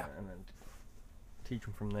 And then teach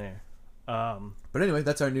them from there. But anyway,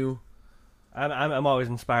 that's our new. I'm always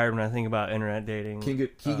inspired when I think about internet dating.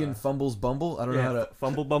 Keegan fumbles Bumble. I don't know how to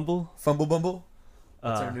fumble bumble. Fumble Bumble.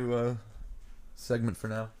 That's our new segment for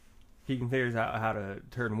now. Keegan figures out how to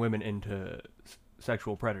turn women into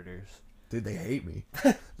sexual predators. Dude, they hate me.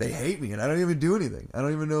 They hate me, and I don't even do anything. I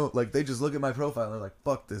don't even know. Like, they just look at my profile and they're like,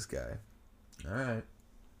 "Fuck this guy." All right.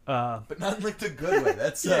 But not in like the good way.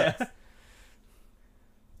 That sucks. Yeah.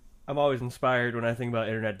 I'm always inspired when I think about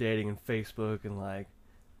internet dating and Facebook and like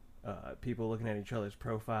people looking at each other's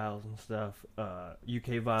profiles and stuff.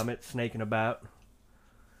 UK Vomit snaking about.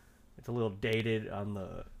 it's a little dated on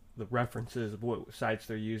the references of what sites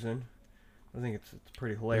they're using. I think it's a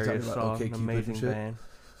pretty hilarious about song, OK an Cupid and amazing shit? band.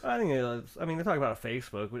 I think I mean they're talking about a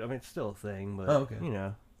Facebook, but I mean it's still a thing, but Oh, okay. you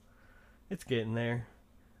know, it's getting there.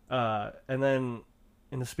 And then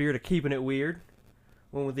in the spirit of keeping it weird,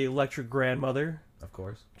 went with the Electric Grandmother, Of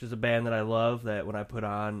course. which is a band that I love that when I put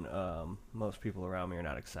on, most people around me are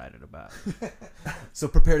not excited about. So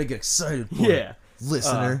prepare to get excited for Yeah. it,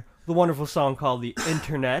 listener. The wonderful song called The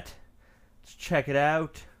Internet. Let's check it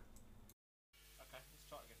out.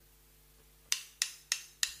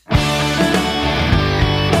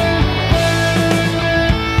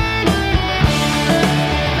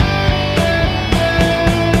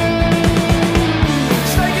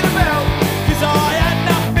 Shaking about, 'cause I had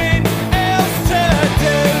nothing else to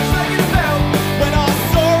do. Shaking about, when I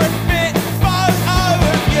saw a fit photo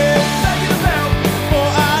of you. Shaking about,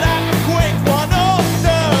 thought I'd have a quick one off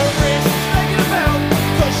the wrist. Shaking about,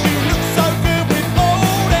 'cause you look so good with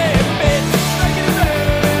all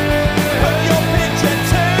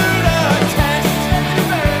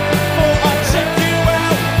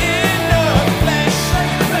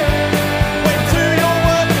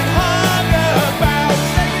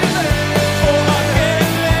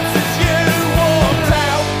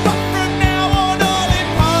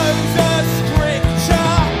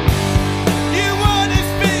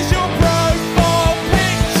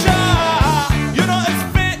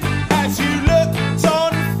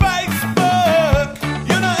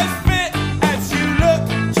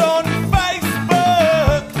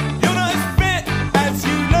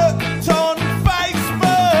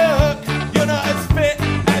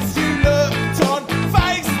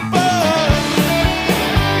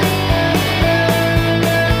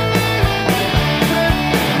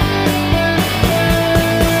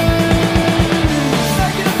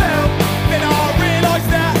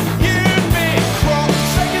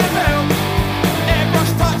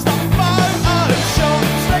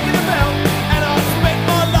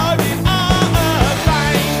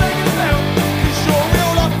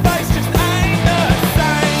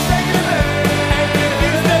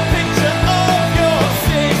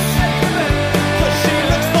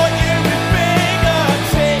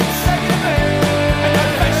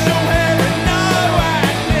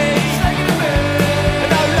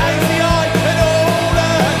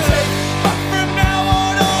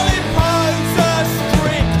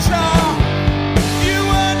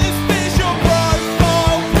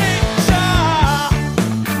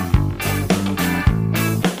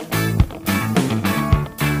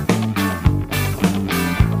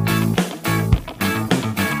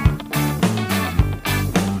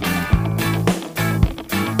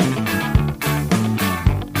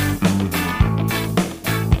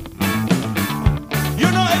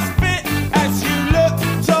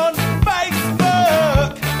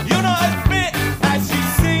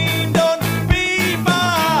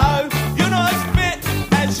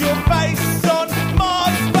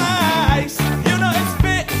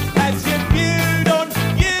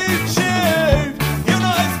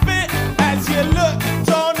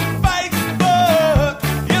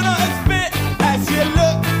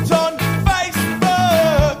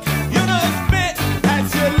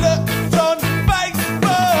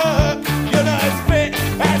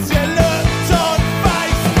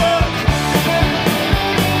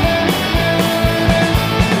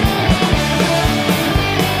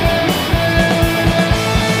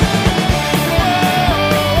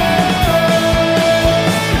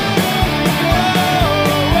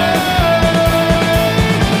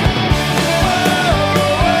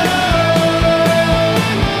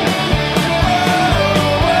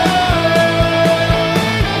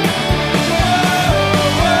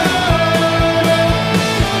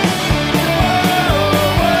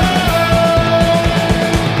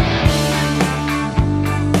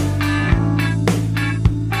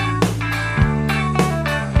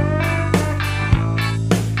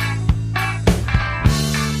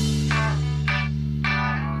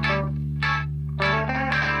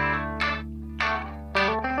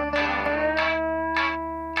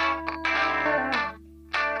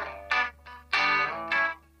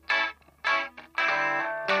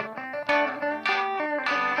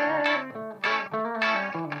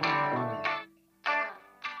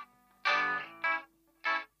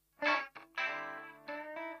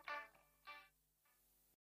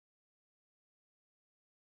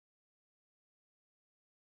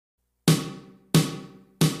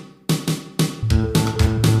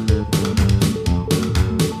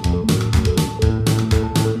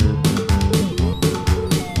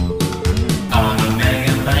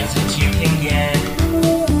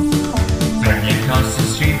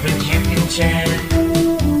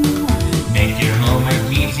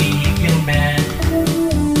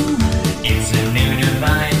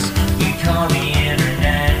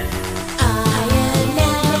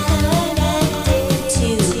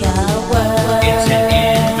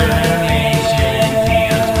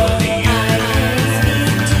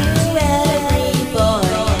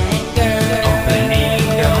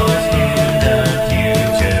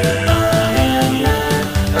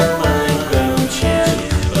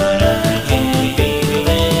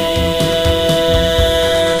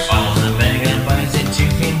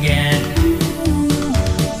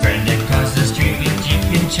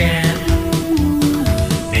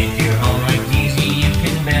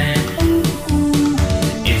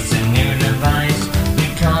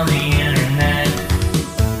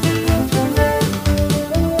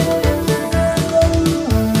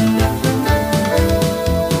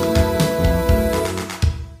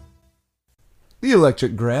The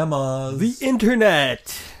electric grandmas. The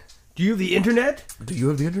internet. Do you have the internet? Do you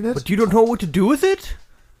have the internet? But you don't know what to do with it?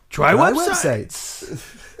 Try websites.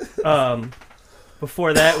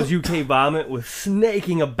 Before that was UK Vomit with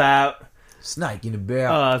Snaking About. Snaking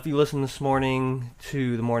About. If you listened this morning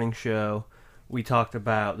to the morning show, we talked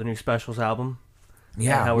about the new Specials album.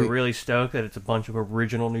 Yeah. And how we're really stoked that it's a bunch of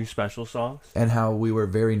original new Special songs. And how we were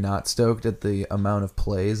very not stoked at the amount of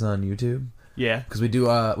plays on YouTube. Yeah. Because we do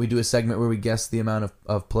a segment where we guess the amount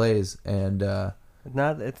of plays, and it's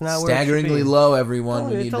not staggeringly low,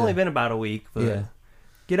 everyone. It's only been about a week, but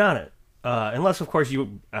get on it. Unless, of course,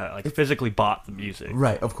 you physically bought the music.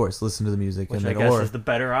 Right, of course. Listen to the music. Which and I guess is the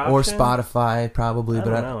better option. Or Spotify, probably. I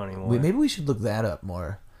don't know anymore. Maybe we should look that up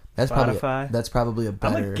more. Spotify? That's probably a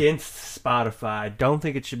better... I'm against Spotify. I don't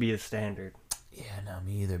think it should be a standard. Yeah, no,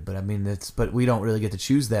 me either. But I mean, but we don't really get to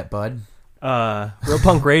choose that, bud. Real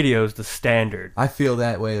Punk Radio is the standard. I feel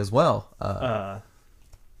that way as well.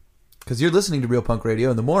 Because you're listening to Real Punk Radio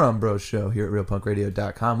and the Moron Bros show here at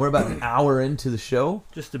realpunkradio.com. We're about an hour into the show.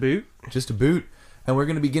 Just a boot. And we're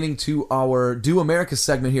going to be getting to our Do America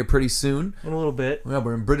segment here pretty soon. In a little bit. Yeah,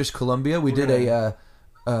 we're in British Columbia. We did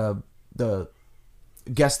the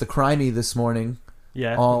Guess the Crimey this morning.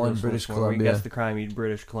 Yeah. All in British Columbia. We guessed the Crimey,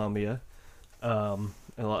 British Columbia. A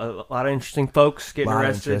lot of interesting folks getting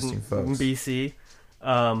arrested in BC.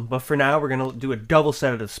 But for now, we're going to do a double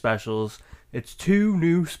set of the specials. It's 2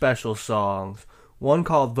 new special songs. One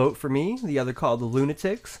called Vote For Me, the other called The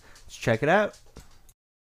Lunatics. Let's check it out.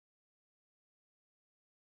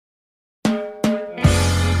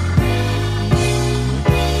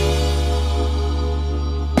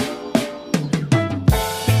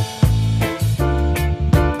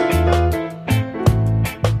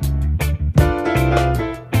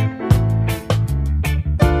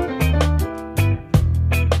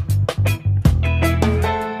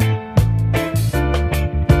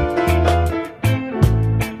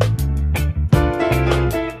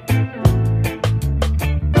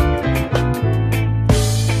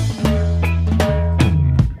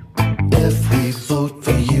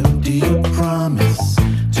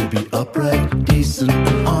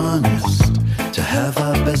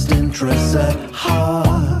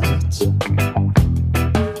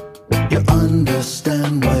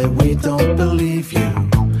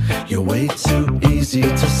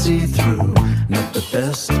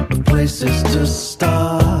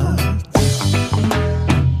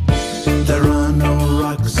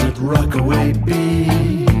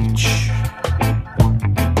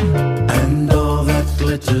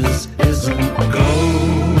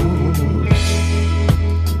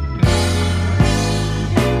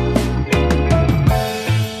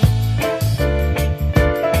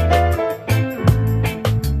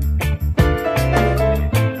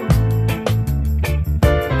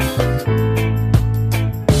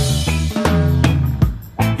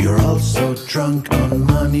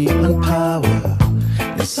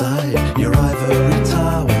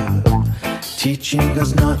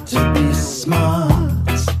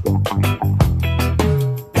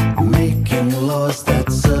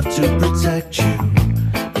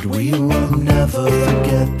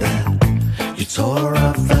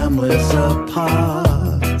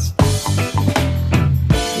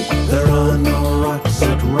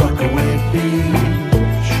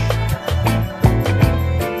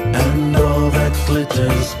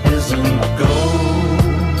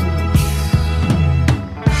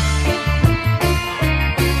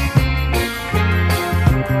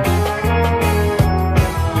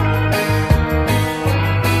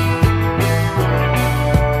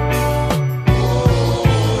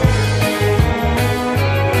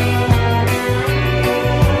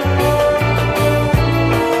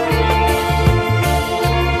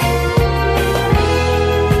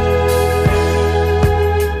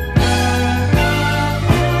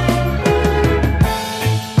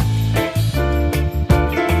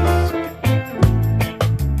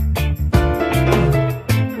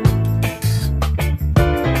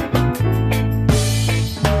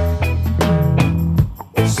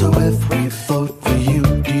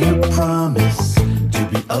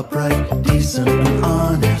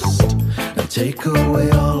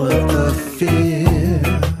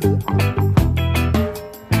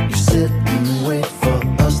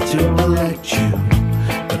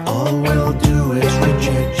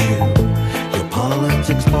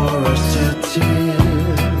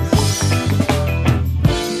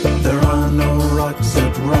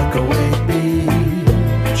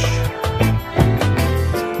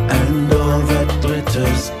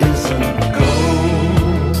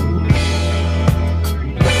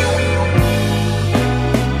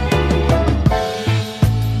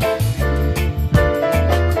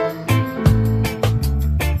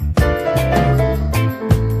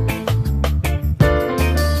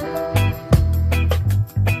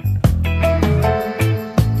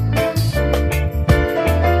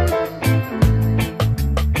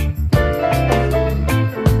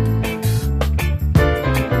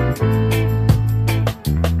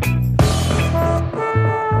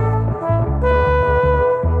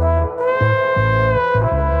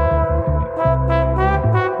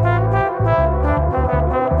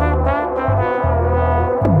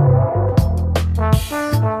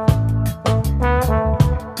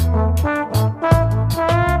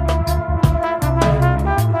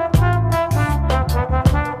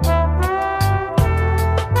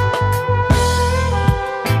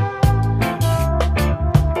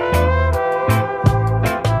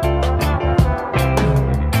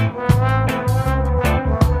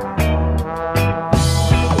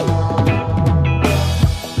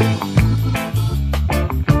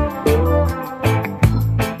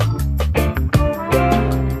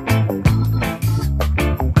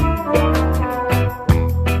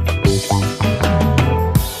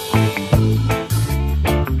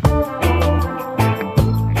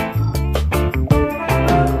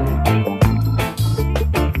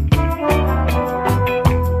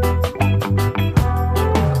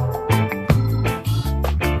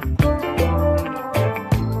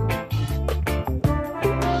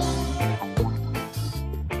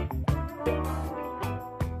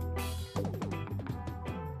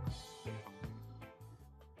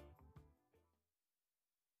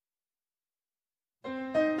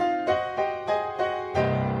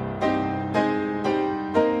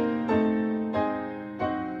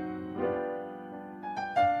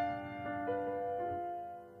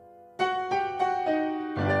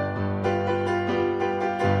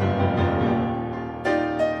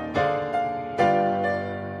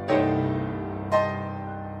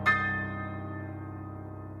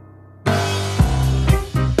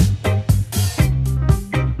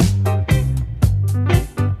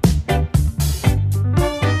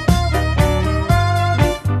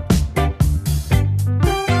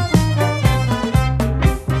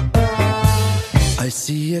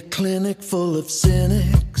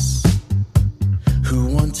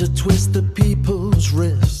 want to twist the people's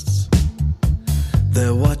wrists.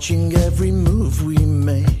 They're watching every move we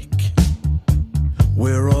make.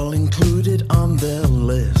 We're all included on their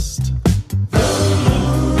list. The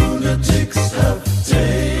lunatics have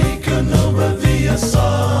taken over the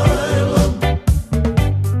asylum.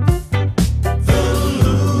 The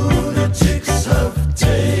lunatics have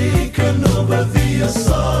taken over the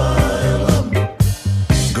asylum.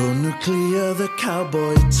 Go nuclear, the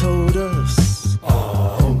cowboy told us.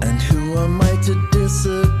 And who am I to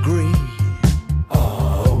disagree?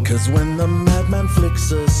 'Cause when the madman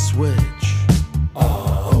flicks a switch,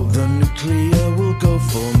 the nuclear will go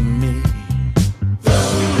for me. The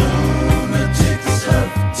lunatics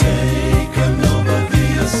have taken over the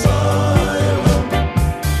asylum.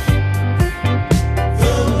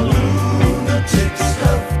 The lunatics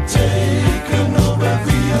have taken over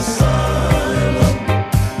the asylum.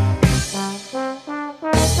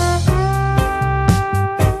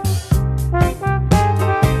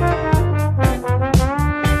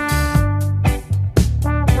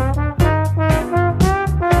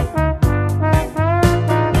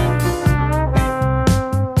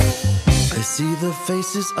 I see the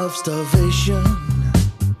faces of starvation,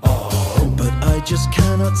 but I just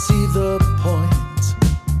cannot see the point.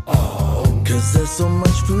 'Cause there's so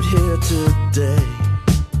much food here today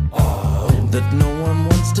that no one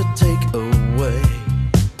wants to take away.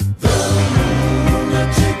 The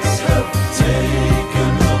lunatics have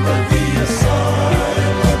taken over the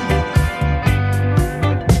asylum.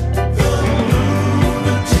 The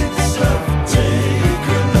lunatics have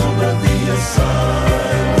taken over the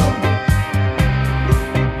asylum.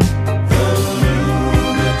 The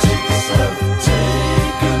lunatics have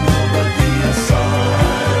taken over the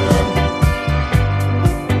asylum.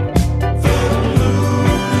 The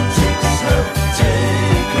lunatics have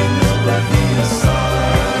taken over the asylum.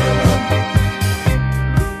 The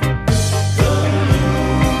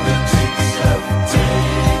lunatics have taken over the asylum. The lunatics have taken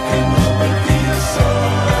over the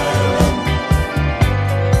asylum.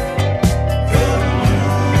 The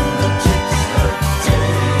lunatics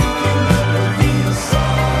have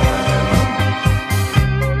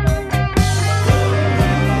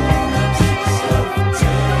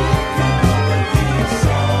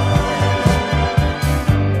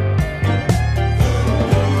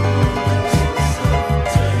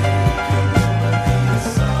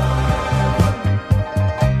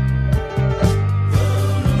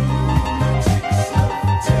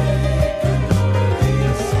taken over the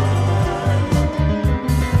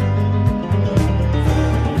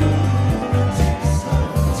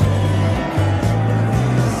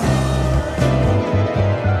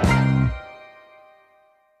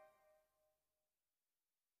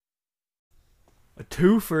A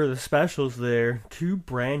two for the specials there. Two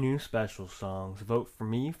brand new special songs. Vote for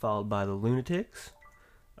Me, followed by the Lunatics.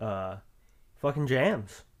 Fucking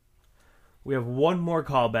jams. We have one more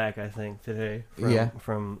callback, I think, today.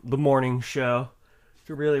 From the morning show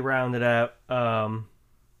to really round it out.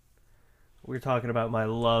 We're talking about my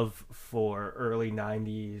love for early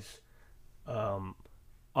 90s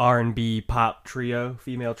R&B pop trio,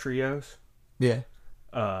 female trios. Yeah.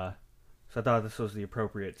 So I thought this was the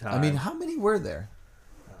appropriate time. I mean, how many were there?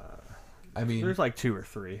 I mean, there's like two or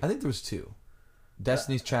three. I think there was two.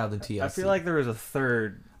 Destiny's Child and TLC. I feel like there was a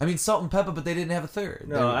third. I mean, Salt and Pepper, but they didn't have a third.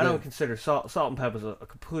 No, I don't consider Salt and Pepper's a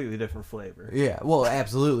completely different flavor. Yeah, well,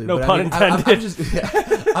 absolutely. No but pun intended.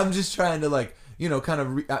 I'm just trying to, like, you know, kind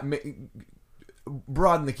of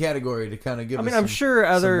broaden the category to kind of give. I mean, us I'm sure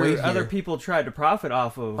other here. people tried to profit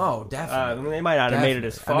off of. Oh, definitely. I mean, they might not have made it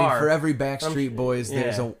as far. I mean, for every Backstreet Boys,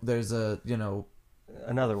 there's a you know,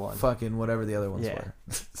 another one. Fucking whatever the other ones were.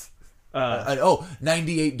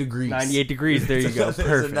 98 degrees. 98 degrees. There you go.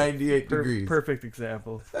 Perfect. 98 degrees. Perfect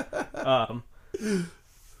example.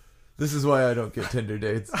 This is why I don't get Tinder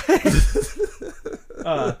dates.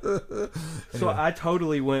 So I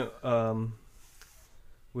totally went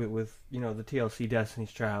with you know, the TLC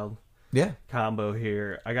Destiny's Child combo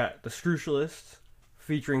here. I got the Scrucialists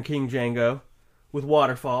featuring King Django with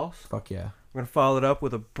Waterfalls. Fuck yeah. We're gonna follow it up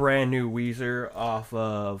with a brand new Weezer off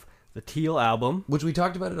of the Teal album, which we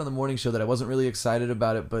talked about it on the morning show, that I wasn't really excited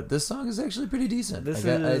about it, but this song is actually pretty decent. This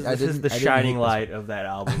is the shining light of that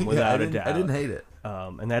album, without a doubt. I didn't hate it.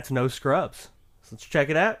 And that's No Scrubs. So let's check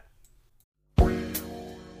it out.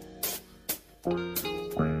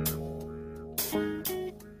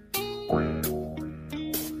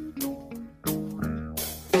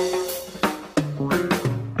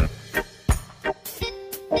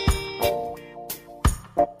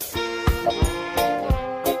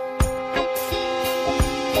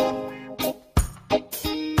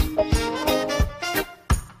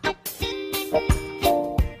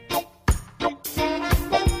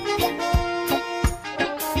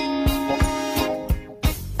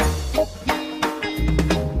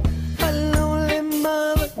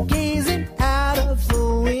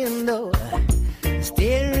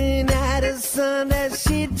 that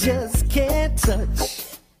she just can't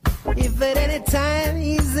touch. If at any time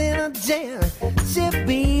he's in a jam, she'll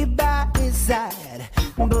be by his side.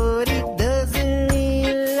 But he doesn't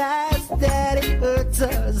realize that it hurts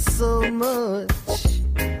her so much.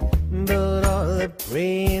 But all the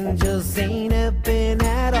praying just ain't helping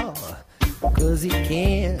at all, 'cause he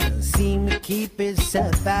can't seem to keep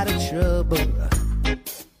himself out of trouble.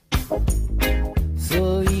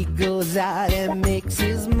 So he goes out and makes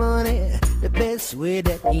his money the best way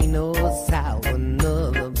that he knows how.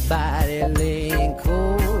 Another body laying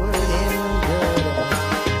cold in the gutter.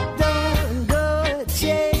 Don't go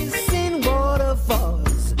chasing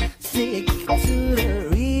waterfalls. Stick to the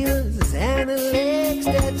rivers and the lakes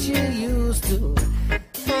that you used to.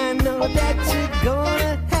 I know that you're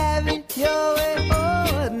gonna have it your way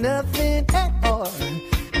or nothing at all.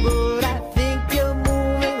 But I think you're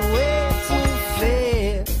moving way too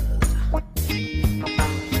fast.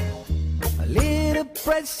 A little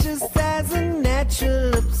precious has a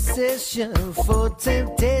natural obsession for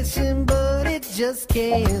temptation, but it just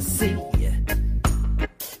can't see.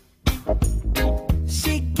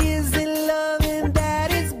 She gives him loving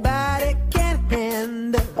that his body can't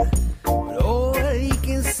handle, but all he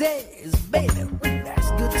can say is, baby, that's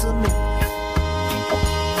good to me.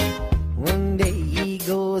 One day he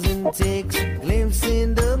goes and takes a glimpse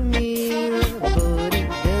in the mirror, but he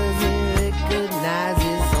doesn't recognize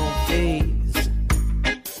his own face.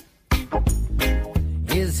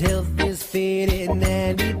 His health is fading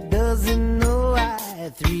and he doesn't know why.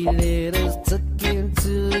 3 letters took him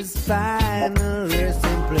to his final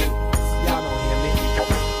resting place. Y'all don't hear me?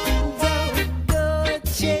 Don't go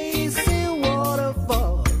chasing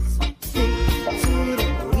waterfalls. Stick to the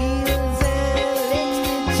rivers and lakes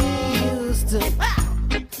that you used to.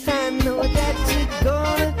 I know that you're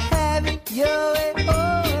gonna have it your way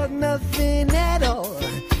or nothing at all,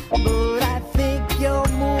 but I think you're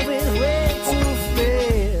moving way too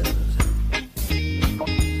fast.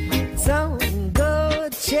 Don't go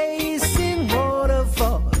chasing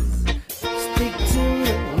waterfalls. Stick to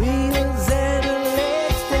the rivers and the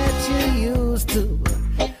lakes that you used to.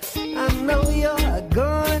 I know you're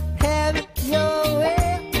gonna have it your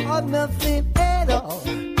way or nothing at all,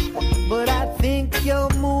 but I think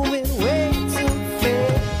you're moving way too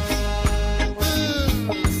fast.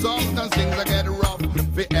 Sometimes things are getting rough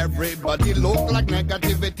for everybody. Look like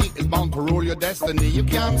negativity is bound to rule your destiny. You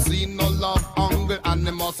can't see no love, hunger,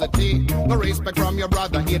 animosity. No respect from your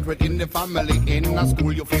brother, hatred in the family. In a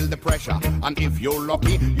school you feel the pressure, and if you're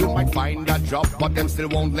lucky you might find a job, but them still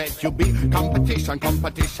won't let you be. Competition,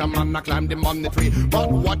 man, I climb the money tree.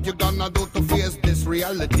 But what you gonna do to face this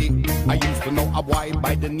reality? I used to know a boy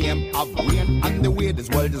by the name of Wayne, and the way this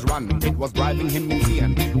world is run, it was driving him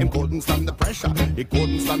insane. Him couldn't stand the pressure, he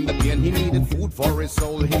couldn't stand the pain. He needed food for his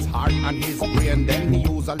soul, his heart and his brain. Then he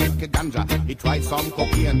used a little ganja, he tried some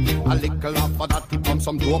cocaine. A little after that he pumped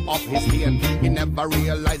some dope off his vein. He never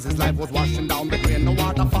realized his life was washing down the drain. No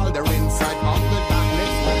waterfall there inside of the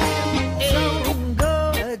darkness. Don't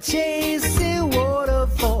go chasing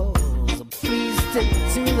waterfalls. Please stick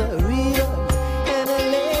to the river and the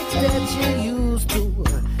lakes that you used to.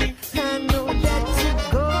 I know that you're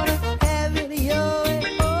gonna have it your way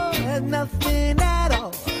or nothing at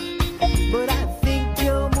all, but I think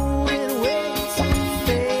you're moving way too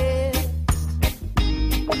fast.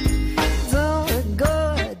 Don't go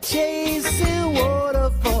chasing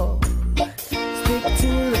waterfalls. Stick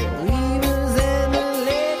to the rivers and the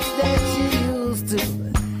lakes that you used to.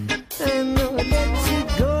 I know that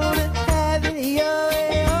you're gonna have it your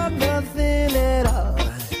way or nothing at all,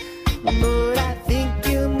 but I think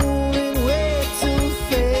you're moving way too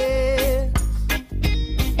fast.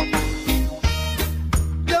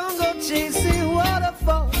 Don't go chasing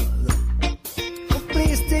waterfalls.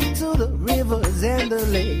 Please stick to the rivers and the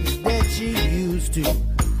lakes that you used to.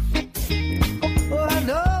 Oh, I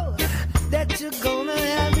know that you're gonna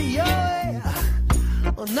have it your way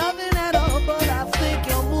or nothing at all, but I think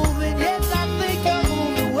you're moving. Yes, I think you're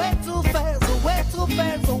moving way too fast, way too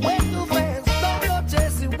fast, way too fast. Don't go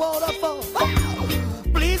chasing waterfalls.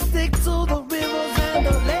 Please stick to the rivers and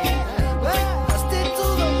the lakes. Stick to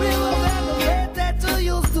the rivers and the lakes that you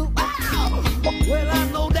used to. Well, I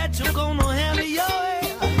know that you're gonna have it your way,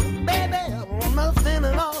 baby, or nothing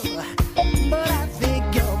at all, but I think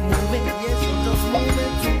you're moving. Yes, you're just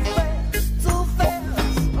moving too fast, too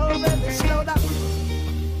fast. Oh, baby, slow down.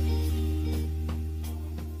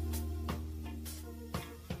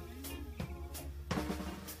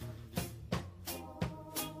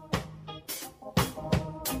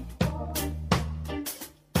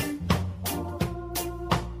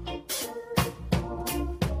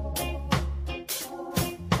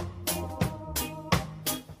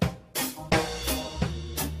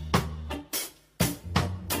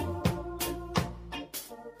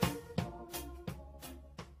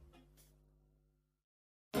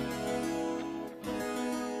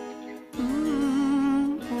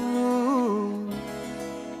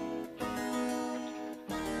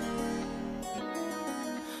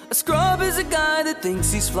 A scrub is a guy that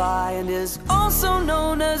thinks he's fly and is also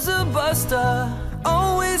known as a buster.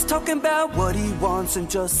 Always talking about what he wants and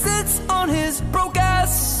just sits on his broke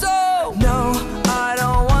ass. So, no, I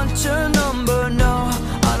don't want your number, no.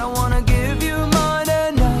 I don't wanna give you mine,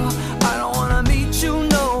 and no, I don't wanna meet you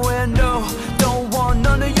nowhere, no. Don't want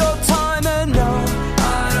none of your time, and no,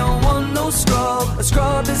 I don't want no scrub. A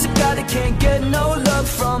scrub is a guy that can't get no love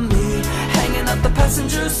from me. Hanging out the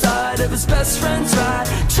passenger side of his best friend's ride,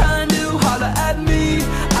 trying to holler at me.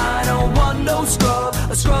 I don't want no scrub.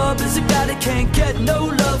 A scrub is a guy that can't get no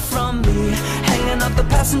love from me. Hanging out the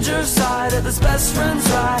passenger side of his best friend's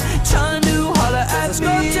ride, trying to holler at me.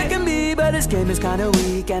 Scrub checking me, but his game is kinda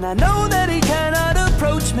weak, and I know that he cannot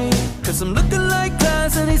approach me, cause I'm looking like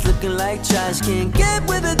class and he's looking like trash. Can't get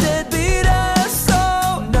with a deadbeat ass.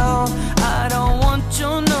 So, no, I don't want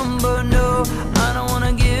your number, no. I don't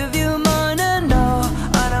wanna give you mine, and no,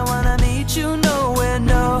 I don't wanna meet you nowhere,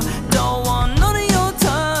 no. Don't want none of your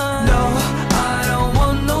time, no, I don't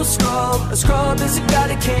want no scrub. A scrub is a guy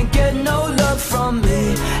that can't get no love from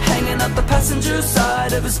me. Hanging out the passenger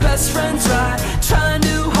side of his best friend's ride, trying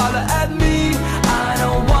to holler at me. I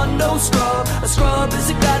don't want no scrub. A scrub is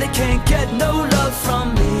a guy that can't get no love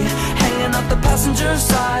from me. Hanging out the passenger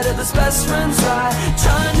side of his best friend's ride,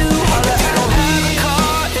 trying to holler at me. You don't have a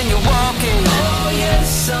car and you're walking. Oh yes,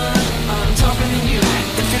 son, I'm talking to you.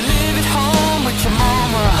 If you live at home with your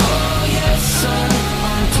mama. Oh yes, son,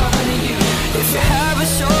 I'm talking to you. If you have a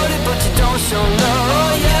shorty but you don't show love.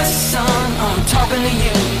 Oh yes, son, I'm talking to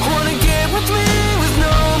you. Wanna get with me with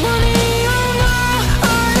no money? Oh no,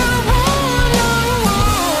 I don't want no.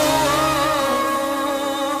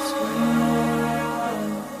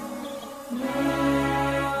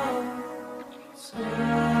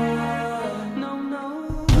 No, no.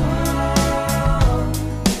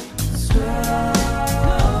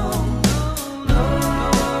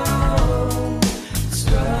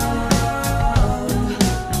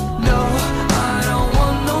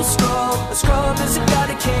 A scrub is a guy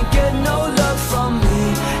that can't get no love from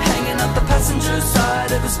me. Hanging out the passenger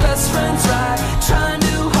side of his best friend's ride, trying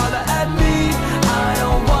to holler at me. I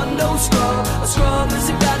don't want no scrub. A scrub is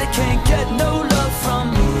a guy that can't get no love from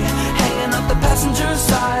me. Hanging out the passenger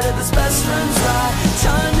side of his best friend's ride,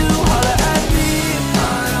 trying to holler at me.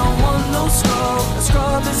 I don't want no scrub. A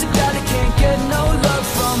scrub is a guy that can't get no love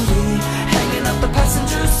from me. Hanging out the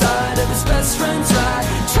passenger side of his best friend's ride,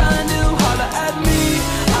 trying to holler at me.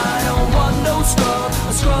 I don't want no scrub.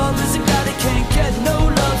 A scrub is a guy that can't get no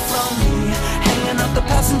love from me. Hanging out the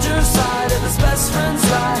passenger side of his best friend's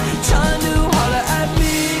ride, trying to holler at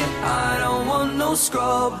me. I don't want no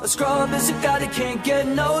scrub. A scrub is a guy that can't get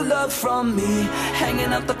no love from me.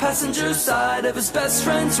 Hanging out the passenger side of his best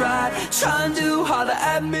friend's ride, trying to holler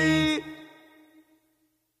at me.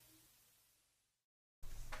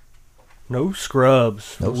 No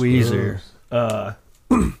Scrubs. No Weezer.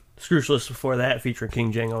 Scroogeless before that, featuring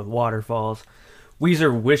King Django with Waterfalls.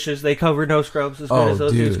 Weezer wishes they covered No Scrubs as good as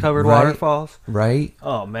those dudes covered Waterfalls. Right?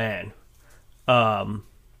 Oh man.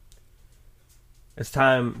 It's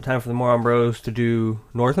time for the Moron Bros to do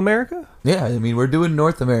North America. Yeah, I mean, we're doing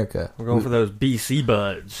North America. We're going for those BC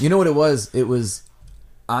buds. You know what it was? It was,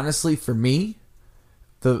 honestly, for me,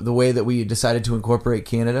 the way that we decided to incorporate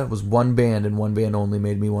Canada was one band and one band only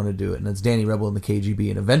made me want to do it, and that's Danny Rebel and the KGB.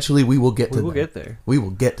 And eventually we will get to them. We will get there. We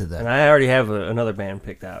will get to that. And I already have another band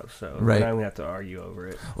picked out, so right. now we have to argue over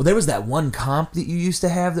it. Well, there was that one comp that you used to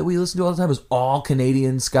have that we listened to all the time. It was all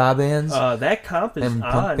Canadian ska bands. That comp is and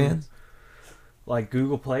on punk bands. Like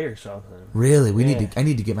Google Play or something. Really? I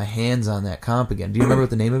need to get my hands on that comp again. Do you remember what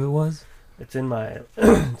the name of it was? It's in my,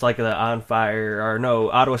 it's like the On Fire, or no,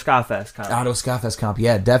 Ottawa Ska Fest comp. Ottawa Ska Fest comp,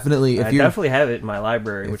 yeah, definitely. I definitely have it in my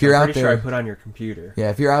library, which I'm pretty sure I put on your computer. Yeah,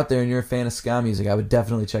 if you're out there and you're a fan of ska music, I would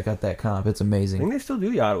definitely check out that comp. It's amazing. I think they still do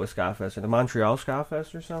the Ottawa Ska Fest, or the Montreal Ska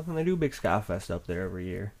Fest or something. They do a big Ska Fest up there every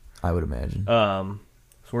year. I would imagine. So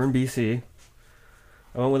we're in BC.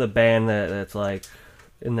 I went with a band that's like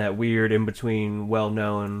in that weird in-between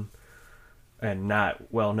well-known and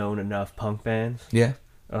not well-known enough punk bands. Yeah.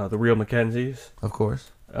 The Real Mackenzies. Of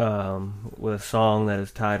course. With a song that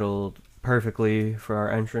is titled perfectly for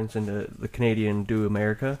our entrance into the Canadian Do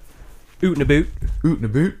America. Oot and a Boot. Oot and a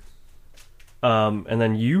Boot. And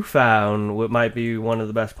then you found what might be one of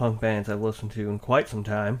the best punk bands I've listened to in quite some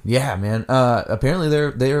time. Yeah, man. Apparently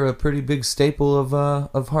they're a pretty big staple of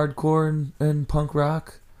hardcore and punk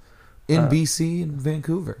rock in BC and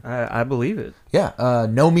Vancouver. I believe it. Yeah.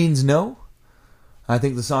 No Means No. I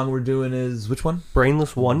think the song we're doing is which one?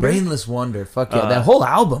 Brainless Wonder. Brainless Wonder. Fuck yeah! That whole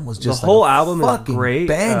album was just the whole album is great.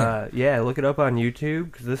 Banger. Yeah, look it up on YouTube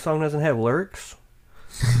because this song doesn't have lyrics.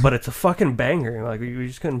 but it's a fucking banger. Like we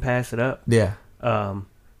just couldn't pass it up. Yeah.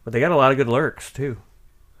 But they got a lot of good lurks too.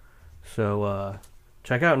 So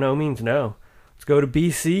check out No Means No. Let's go to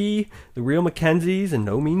BC, The Real Mackenzies, and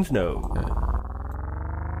No Means No.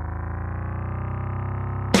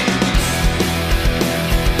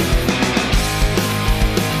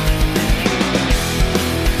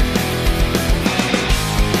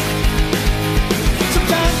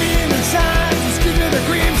 Sometimes being inside just gives me the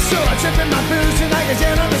creeps. So I trip in my boots and I get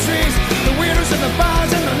down on the streets. The weirdos in the bars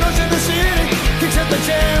and the noise in the city. Kicks at the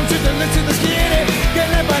jam to the lips of the skinny.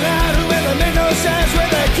 Getting up and out, whoever made no sense. Where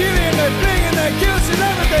they're killing, they're bringing their guilt and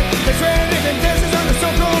everything. They're training and dances on the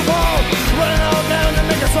stone cold wall. Running all down to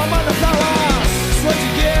make a swamp on the floor. It's what you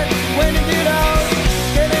get when you get out.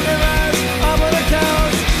 Getting the rise up on the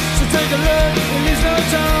couch. So take a look and leave no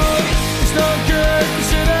tone. It's no good, you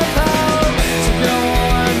should have out. So go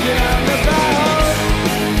on, get out and about.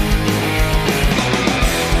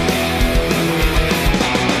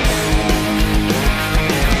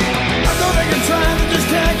 I know they can try, they just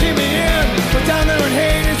can't keep me in. But down there in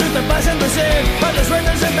Hades with the bus and the sin. But there's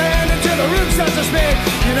windows and band until the roof starts to spin.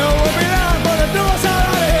 You know we'll be down for the doors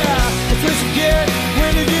out of here. It's what you get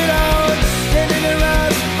when you get out. Getting your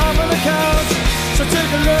ass off of the couch. So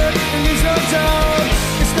take a look and leave no doubt.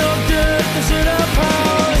 It's no good to sit up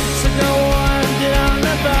out. So go on, get out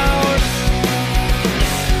and about.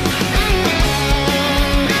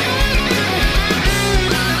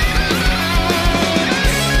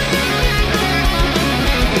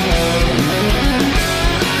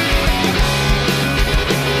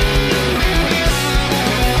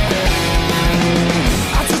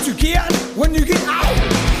 That's what you get when you get out.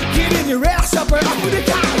 Getting your ass up and off with the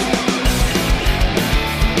couch.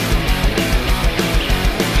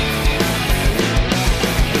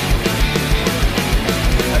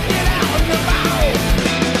 Get out and about.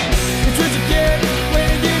 It's what you get when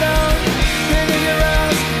you get out. Getting your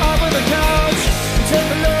ass off of the couch. You take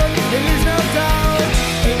a look and there's no doubt.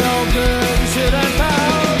 Ain't no good, you should have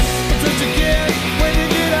found. It's what you get when you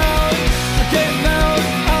get out. Getting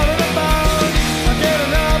out of the bound.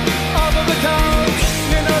 Getting up off of the couch.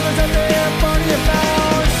 You know there's a little funny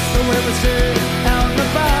about. The women sit out and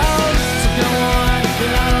about. So go on,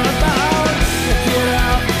 get out and about.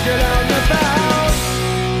 Get out and about.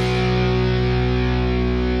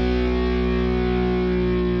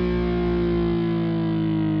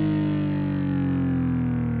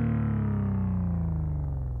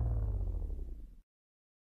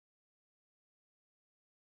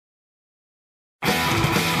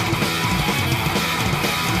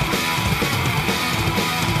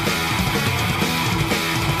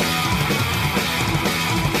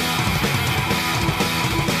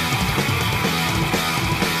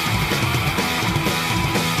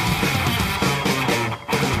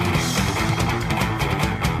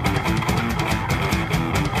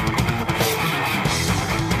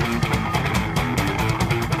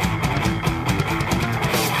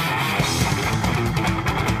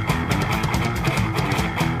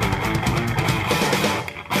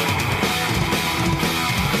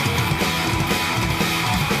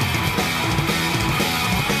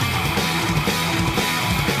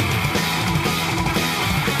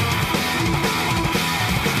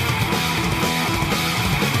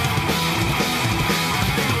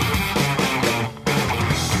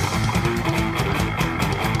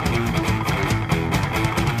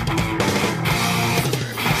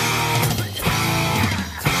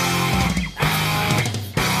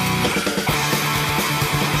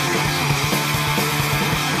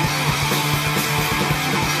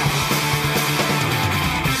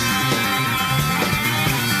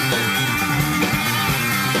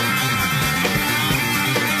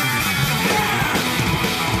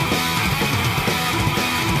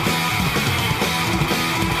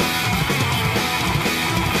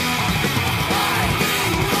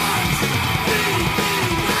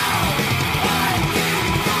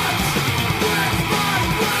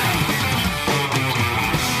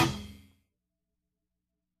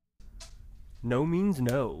 No Means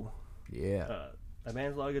No. Yeah. That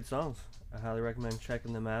band's a lot of good songs. I highly recommend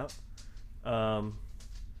checking them out. So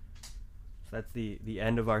that's the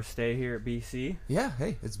end of our stay here at BC. Yeah,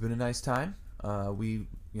 hey, it's been a nice time. We,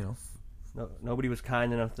 nobody was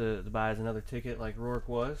kind enough to buy us another ticket like Rourke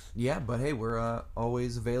was. Yeah, but hey, we're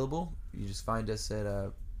always available. You just find us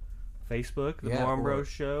at Facebook, The Moron Bros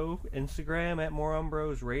Show, Instagram at Moron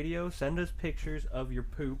Bros Radio. Send us pictures of your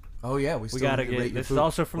poop. Oh yeah, we gotta get. This is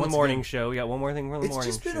also from the morning show. We got one more thing from the morning show.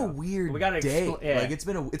 It's just been a weird we gotta day. Yeah. It's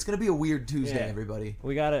gonna be a weird Tuesday, everybody.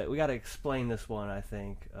 We gotta explain this one. I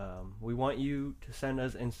think we want you to send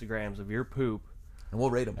us Instagrams of your poop, and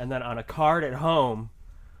we'll rate them. And then on a card at home,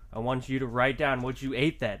 I want you to write down what you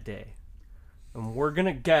ate that day. And we're going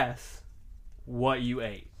to guess what you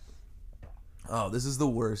ate. Oh, this is the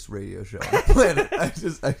worst radio show on the planet.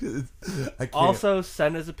 I can't. Also,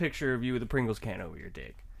 send us a picture of you with a Pringles can over your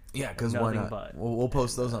dick. Yeah, because why not? We'll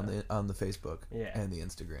post those on the Facebook and the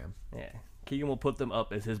Instagram. Yeah. Keegan will put them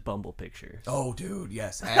up as his Bumble pictures. Oh, dude,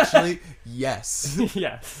 yes. Actually, yes.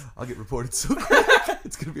 Yes. I'll get reported so quick.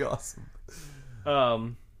 It's going to be awesome.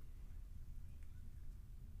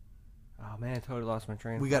 Oh, man, I totally lost my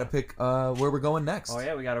train. We got to pick where we're going next. Oh,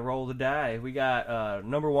 yeah, we got to roll the die. We got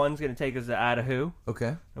number 1's going to take us to Idaho.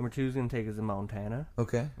 Okay. Number 2's going to take us to Montana.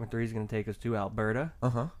 Okay. Number 3's going to take us to Alberta.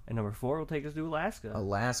 Uh-huh. And number 4 will take us to Alaska.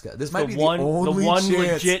 Alaska. This It's might be the only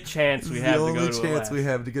legit chance we have to go to Alaska. The only chance we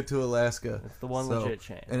have to get to Alaska. It's the one legit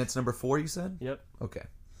chance. And it's number 4, you said? Yep. Okay.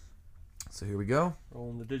 So here we go.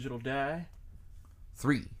 Rolling the digital die.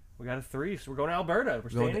 3. We got a 3, so we're going to Alberta.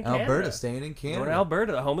 We're staying in Alberta, Canada. staying in Canada. Going to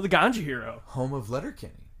Alberta, the home of the Ganja Hero. Home of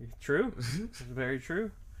Letterkenny. True. It's very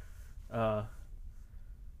true. That'll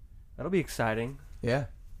be exciting. Yeah.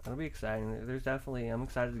 That'll be exciting. There's definitely... I'm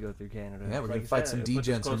excited to go through Canada. Yeah, we're going to fight some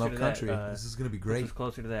D-gents from up country. This is going to be great. Puts us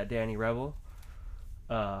closer to that Danny Rebel.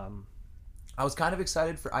 I was kind of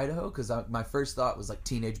excited for Idaho because my first thought was like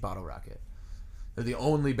Teenage Bottle Rocket. They're the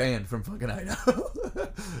only band from fucking Idaho.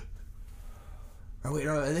 Oh, wait,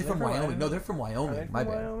 are they from Wyoming? Wyoming? No, they're from Wyoming. Are they from My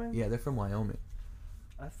bad. Wyoming? Yeah, they're from Wyoming.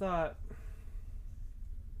 I thought...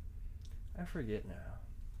 I forget now.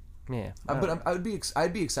 Yeah. I'd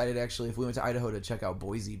be excited actually if we went to Idaho to check out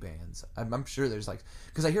Boise bands. I'm sure there's like...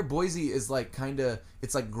 Because I hear Boise is like kind of...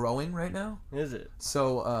 It's like growing right now. Is it?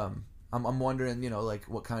 So I'm wondering, like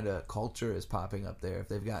what kind of culture is popping up there. If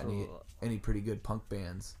they've got any pretty good punk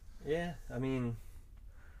bands. Yeah, I mean...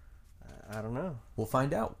 I don't know. We'll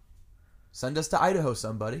find out. Send us to Idaho,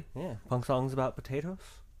 somebody. Yeah, punk songs about potatoes.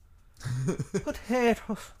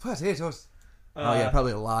 Potatoes. Oh yeah,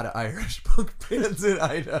 probably a lot of Irish punk bands in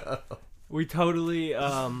Idaho. We totally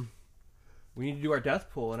we need to do our death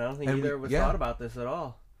pool, and I don't think either of us thought about this at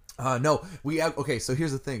all. No, okay. So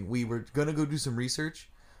here's the thing: we were gonna go do some research,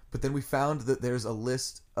 but then we found that there's a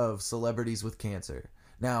list of celebrities with cancer.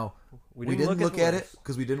 Now we didn't look at it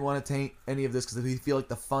because we didn't want to taint any of this because we feel like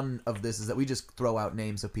the fun of this is that we just throw out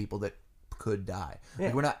names of people that could die. Yeah.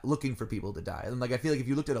 Like, we're not looking for people to die. And like I feel like if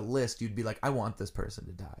you looked at a list, you'd be like, I want this person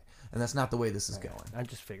to die. And that's not the way this is going. I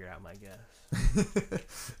just figured out my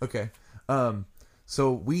guess. Okay.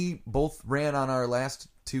 So we both ran on our last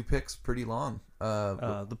 2 picks pretty long.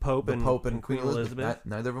 The Pope and Queen Elizabeth.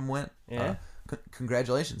 Neither of them went. Yeah.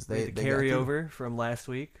 Congratulations. They carry over from last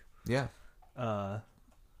week. Yeah.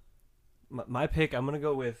 My pick, I'm gonna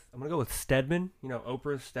go with Stedman.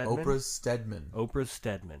 Oprah Stedman. Oprah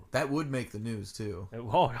Stedman. That would make the news too.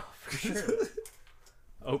 Oh, for sure.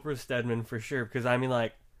 Oprah Stedman for sure. Because I mean,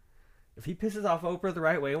 like, if he pisses off Oprah the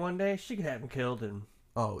right way one day, she could have him killed, and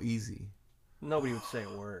easy. Nobody would say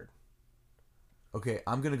a word. Okay,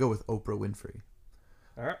 I'm gonna go with Oprah Winfrey.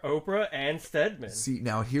 All right, Oprah and Stedman. See,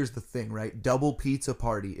 now here's the thing, right? Double pizza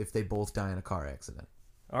party if they both die in a car accident.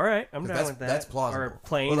 All right, I'm down with that. That's plausible. Or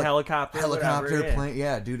plane, like, helicopter, whatever, plane.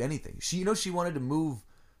 Yeah, dude, anything. She wanted to move,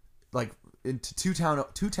 like, into two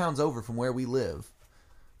towns over from where we live,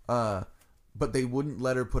 but they wouldn't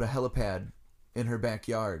let her put a helipad in her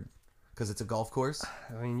backyard because it's a golf course.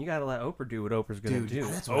 I mean, you gotta let Oprah do what Oprah's gonna do.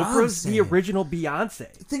 That's what Oprah's the original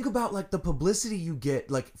Beyonce. Think about like the publicity you get,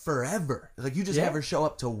 like forever. Like you just have her show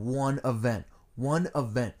up to one event.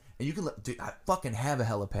 And you can I fucking have a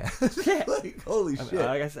helipad. Yeah. Like, holy shit.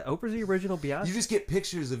 Like I said, Oprah's the original Beyonce. You just get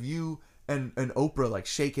pictures of you and Oprah like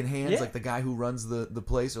shaking hands, like the guy who runs the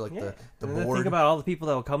place or like the board. Think about all the people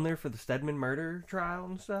that will come there for the Stedman murder trial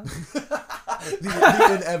and stuff.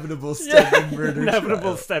 the inevitable Stedman murder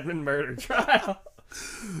inevitable Stedman murder trial.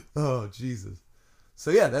 Oh, Jesus.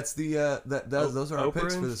 So yeah, that's the those are our Oprah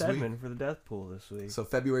picks for and this Stedman week. For the death pool this week. So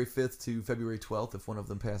February 5th to February 12th if one of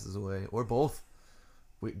them passes away or both.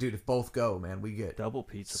 Dude, if both go, man, we get double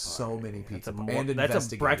pizza party. So many pizza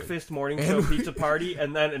that's a breakfast morning show pizza party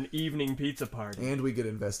and then an evening pizza party. And we get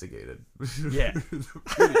investigated. Yeah.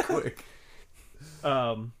 Pretty quick.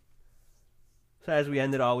 So as we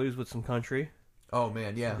ended always with some country. Oh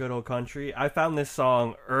man, yeah. Some good old country. I found this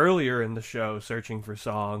song earlier in the show searching for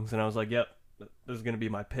songs and I was like, yep, this is going to be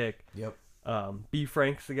my pick. Yep. B.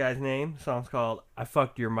 Frank's the guy's name. The song's called I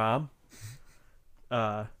Fucked Your Mom.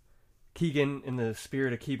 Keegan, in the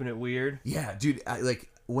spirit of keeping it weird. Yeah, dude.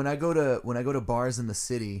 When I go to bars in the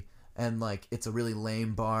city and like it's a really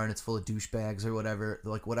lame bar and it's full of douchebags or whatever.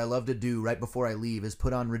 Like what I love to do right before I leave is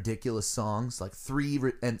put on ridiculous songs like three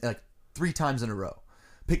times in a row.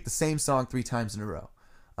 Pick the same song 3 times in a row.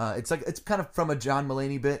 It's kind of from a John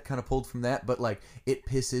Mulaney bit, kind of pulled from that, but like it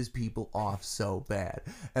pisses people off so bad.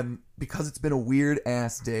 And because it's been a weird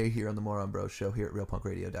ass day here on the Moron Bros show here at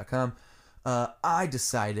realpunkradio.com, I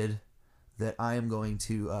decided that I am going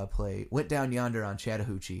to play "Went Down Yonder on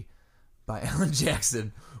Chattahoochee" by Alan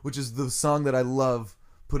Jackson, which is the song that I love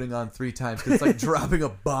putting on 3 times because it's like dropping a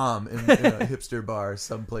bomb in a hipster bar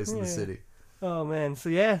someplace in the city. Oh, man. So,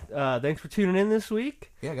 yeah, thanks for tuning in this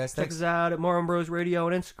week. Yeah, guys, Check thanks. us out at Moron Bros Radio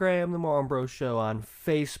on Instagram, The Moron Bros Show on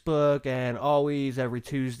Facebook, and always every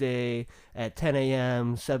Tuesday at 10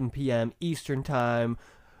 a.m., 7 p.m. Eastern Time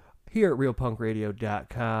here at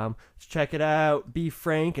realpunkradio.com. Let's check it out. B.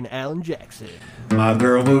 Frank and Alan Jackson. My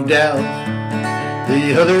girl moved out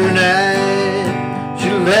the other night.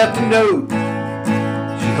 She left a note.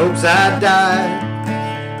 She hopes I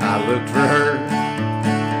die. I looked for her,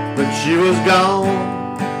 but she was gone.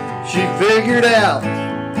 She figured out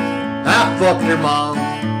I fucked her mom.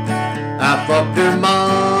 I fucked her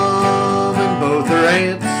mom and both her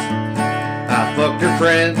aunts. I fucked her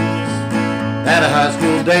friends at a high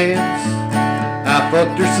school dance. I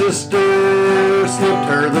fucked her sister, slipped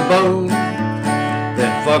her the bone,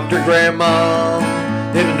 then fucked her grandma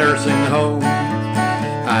in a nursing home.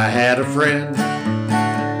 I had a friend,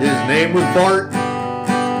 his name was Bart,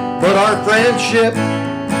 but our friendship,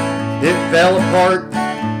 it fell apart.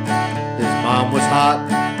 His mom was hot,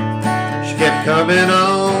 she kept coming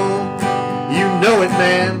on. You know it,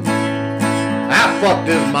 man. I fucked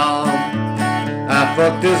his mom. I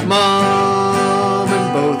fucked his mom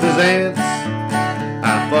and both his aunts.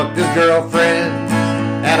 I fucked his girlfriend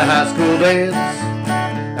at a high school dance.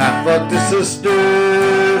 I fucked his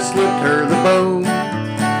sister, slipped her the bone,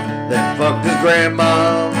 then fucked his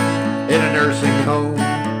grandma in a nursing home.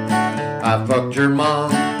 I fucked your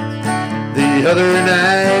mom the other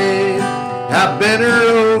night. I bent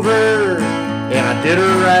her over and I did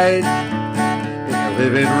her right in your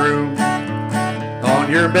living room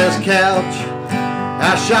on your best couch.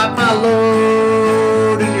 I shot my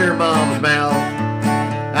load in your mom's mouth.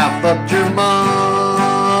 I fucked your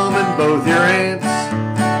mom and both your aunts.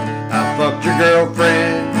 I fucked your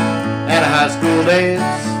girlfriend at a high school dance.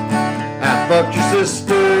 I fucked your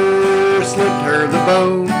sister, slipped her the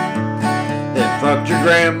bone, then fucked your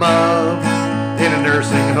grandma in a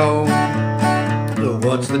nursing home. So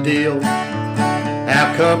what's the deal?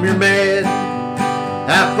 How come you're mad?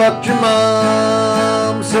 I fucked your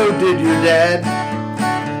mom, so did your dad,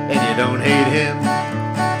 and you don't hate him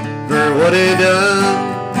for what he done.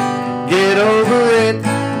 Get over it.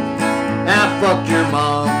 I fucked your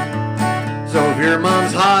mom, so if your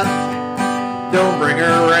mom's hot, don't bring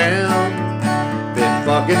her around. Been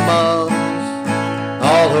fucking moms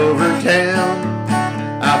all over town.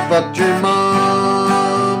 I fucked your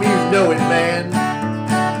mom, you know it, man.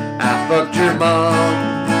 I fucked your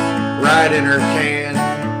mom right in her can.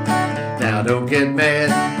 Now don't get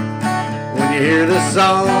mad when you hear this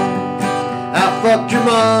song. I fucked your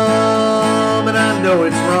mom and I know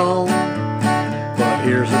it's wrong, but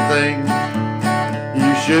here's the thing,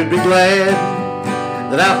 you should be glad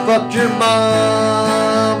that I fucked your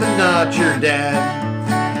mom and not your dad.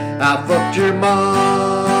 I fucked your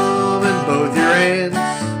mom and both your aunts.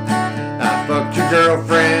 I fucked your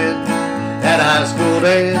girlfriend at a high school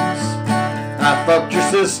dance. I fucked your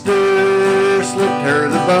sister, slipped her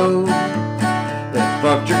the bone, then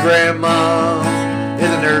fucked your grandma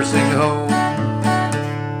in a nursing home.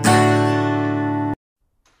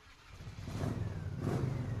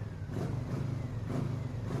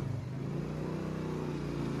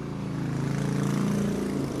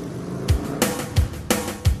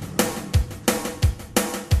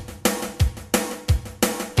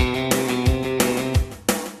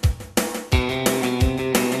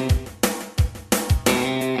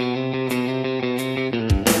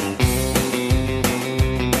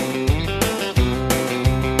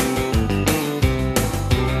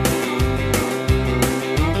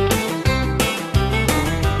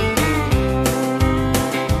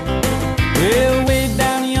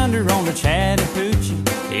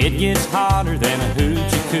 It gets hotter than a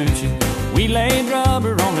hoochie coochie. We laid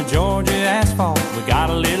rubber on the Georgia asphalt. We got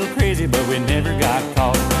a little crazy, but we never got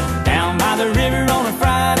caught. Down by the river on a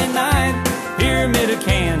Friday night, pyramid of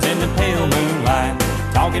cans in the pale moonlight.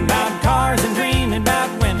 Talking about cars and dreaming about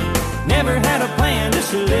women. Never had a plan,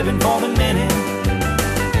 just living for the minute.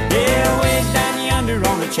 Yeah, way down yonder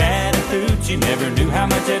on the Chattahoochee. Never knew how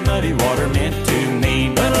much that muddy water meant to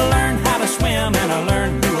me. But I learned how to swim and I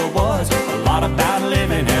learned who I was. A lot about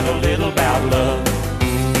living and a little about love.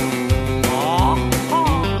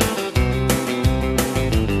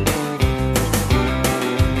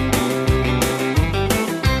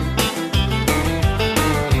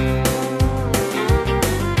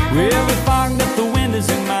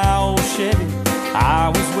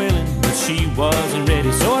 she wasn't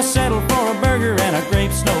ready, so I settled for a burger and a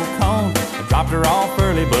grape snow cone. I dropped her off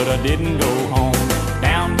early, but I didn't go home.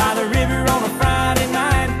 Down by the river on a Friday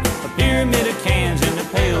night, a pyramid of cans in the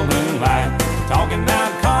pale moonlight, talking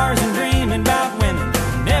about cars and dreaming about women.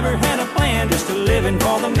 Never had a plan, just a living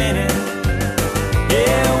for the minute.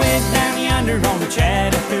 Yeah, I went down yonder on the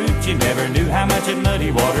Chattahoochee. Never knew how much that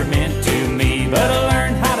muddy water meant to me, but I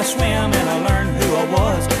learned how to swim and I learned who I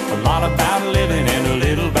was. A lot about living and a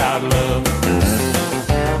little about love.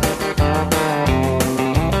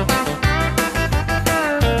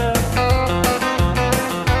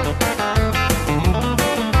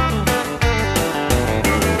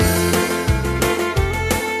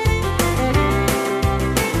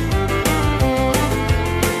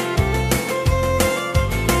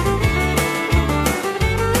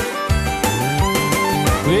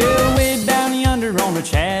 Well, way down yonder on the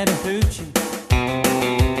Chattahoochee,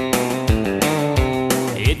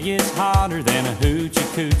 it gets hotter than a hoochie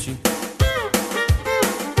coochie.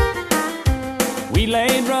 We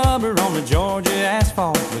laid rubber on the Georgia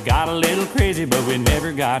asphalt. We got a little crazy, but we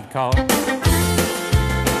never got caught.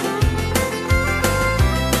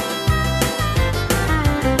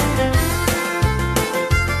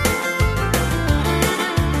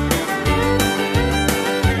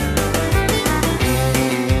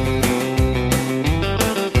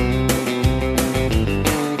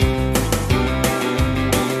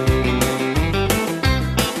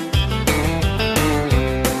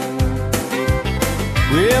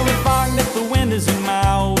 Well, we fogged up the windows in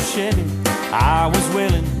my old Chevy. I was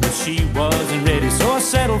willing, but she wasn't ready, so I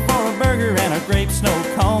settled for a burger and a grape snow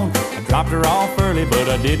cone. I dropped her off early, but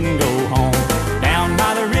I didn't go home. Down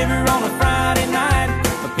by the river on a Friday night,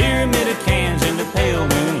 a pyramid of cans in the pale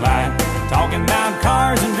moonlight, talking about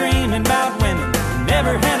cars and dreaming about women.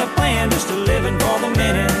 Never had a plan, just a living for the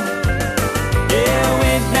minute. Yeah, I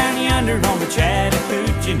went down yonder on the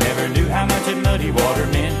Chattahoochee. Never knew how much that muddy water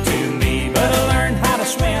meant to me, but I learned how to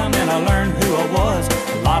swim and I learned who I was.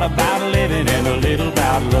 A lot about living and a little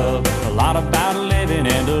about love. A lot about